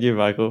looking at you,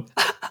 Michael.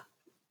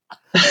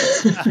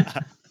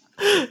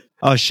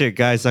 Oh shit,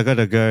 guys, I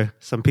gotta go.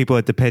 Some people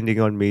are depending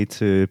on me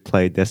to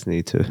play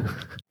Destiny 2. All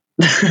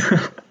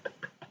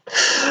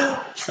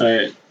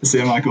right, see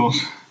you, Michael.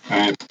 All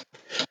right.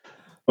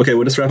 Okay,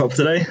 we'll just wrap up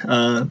today.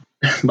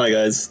 Bye,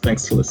 guys.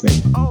 Thanks for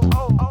listening.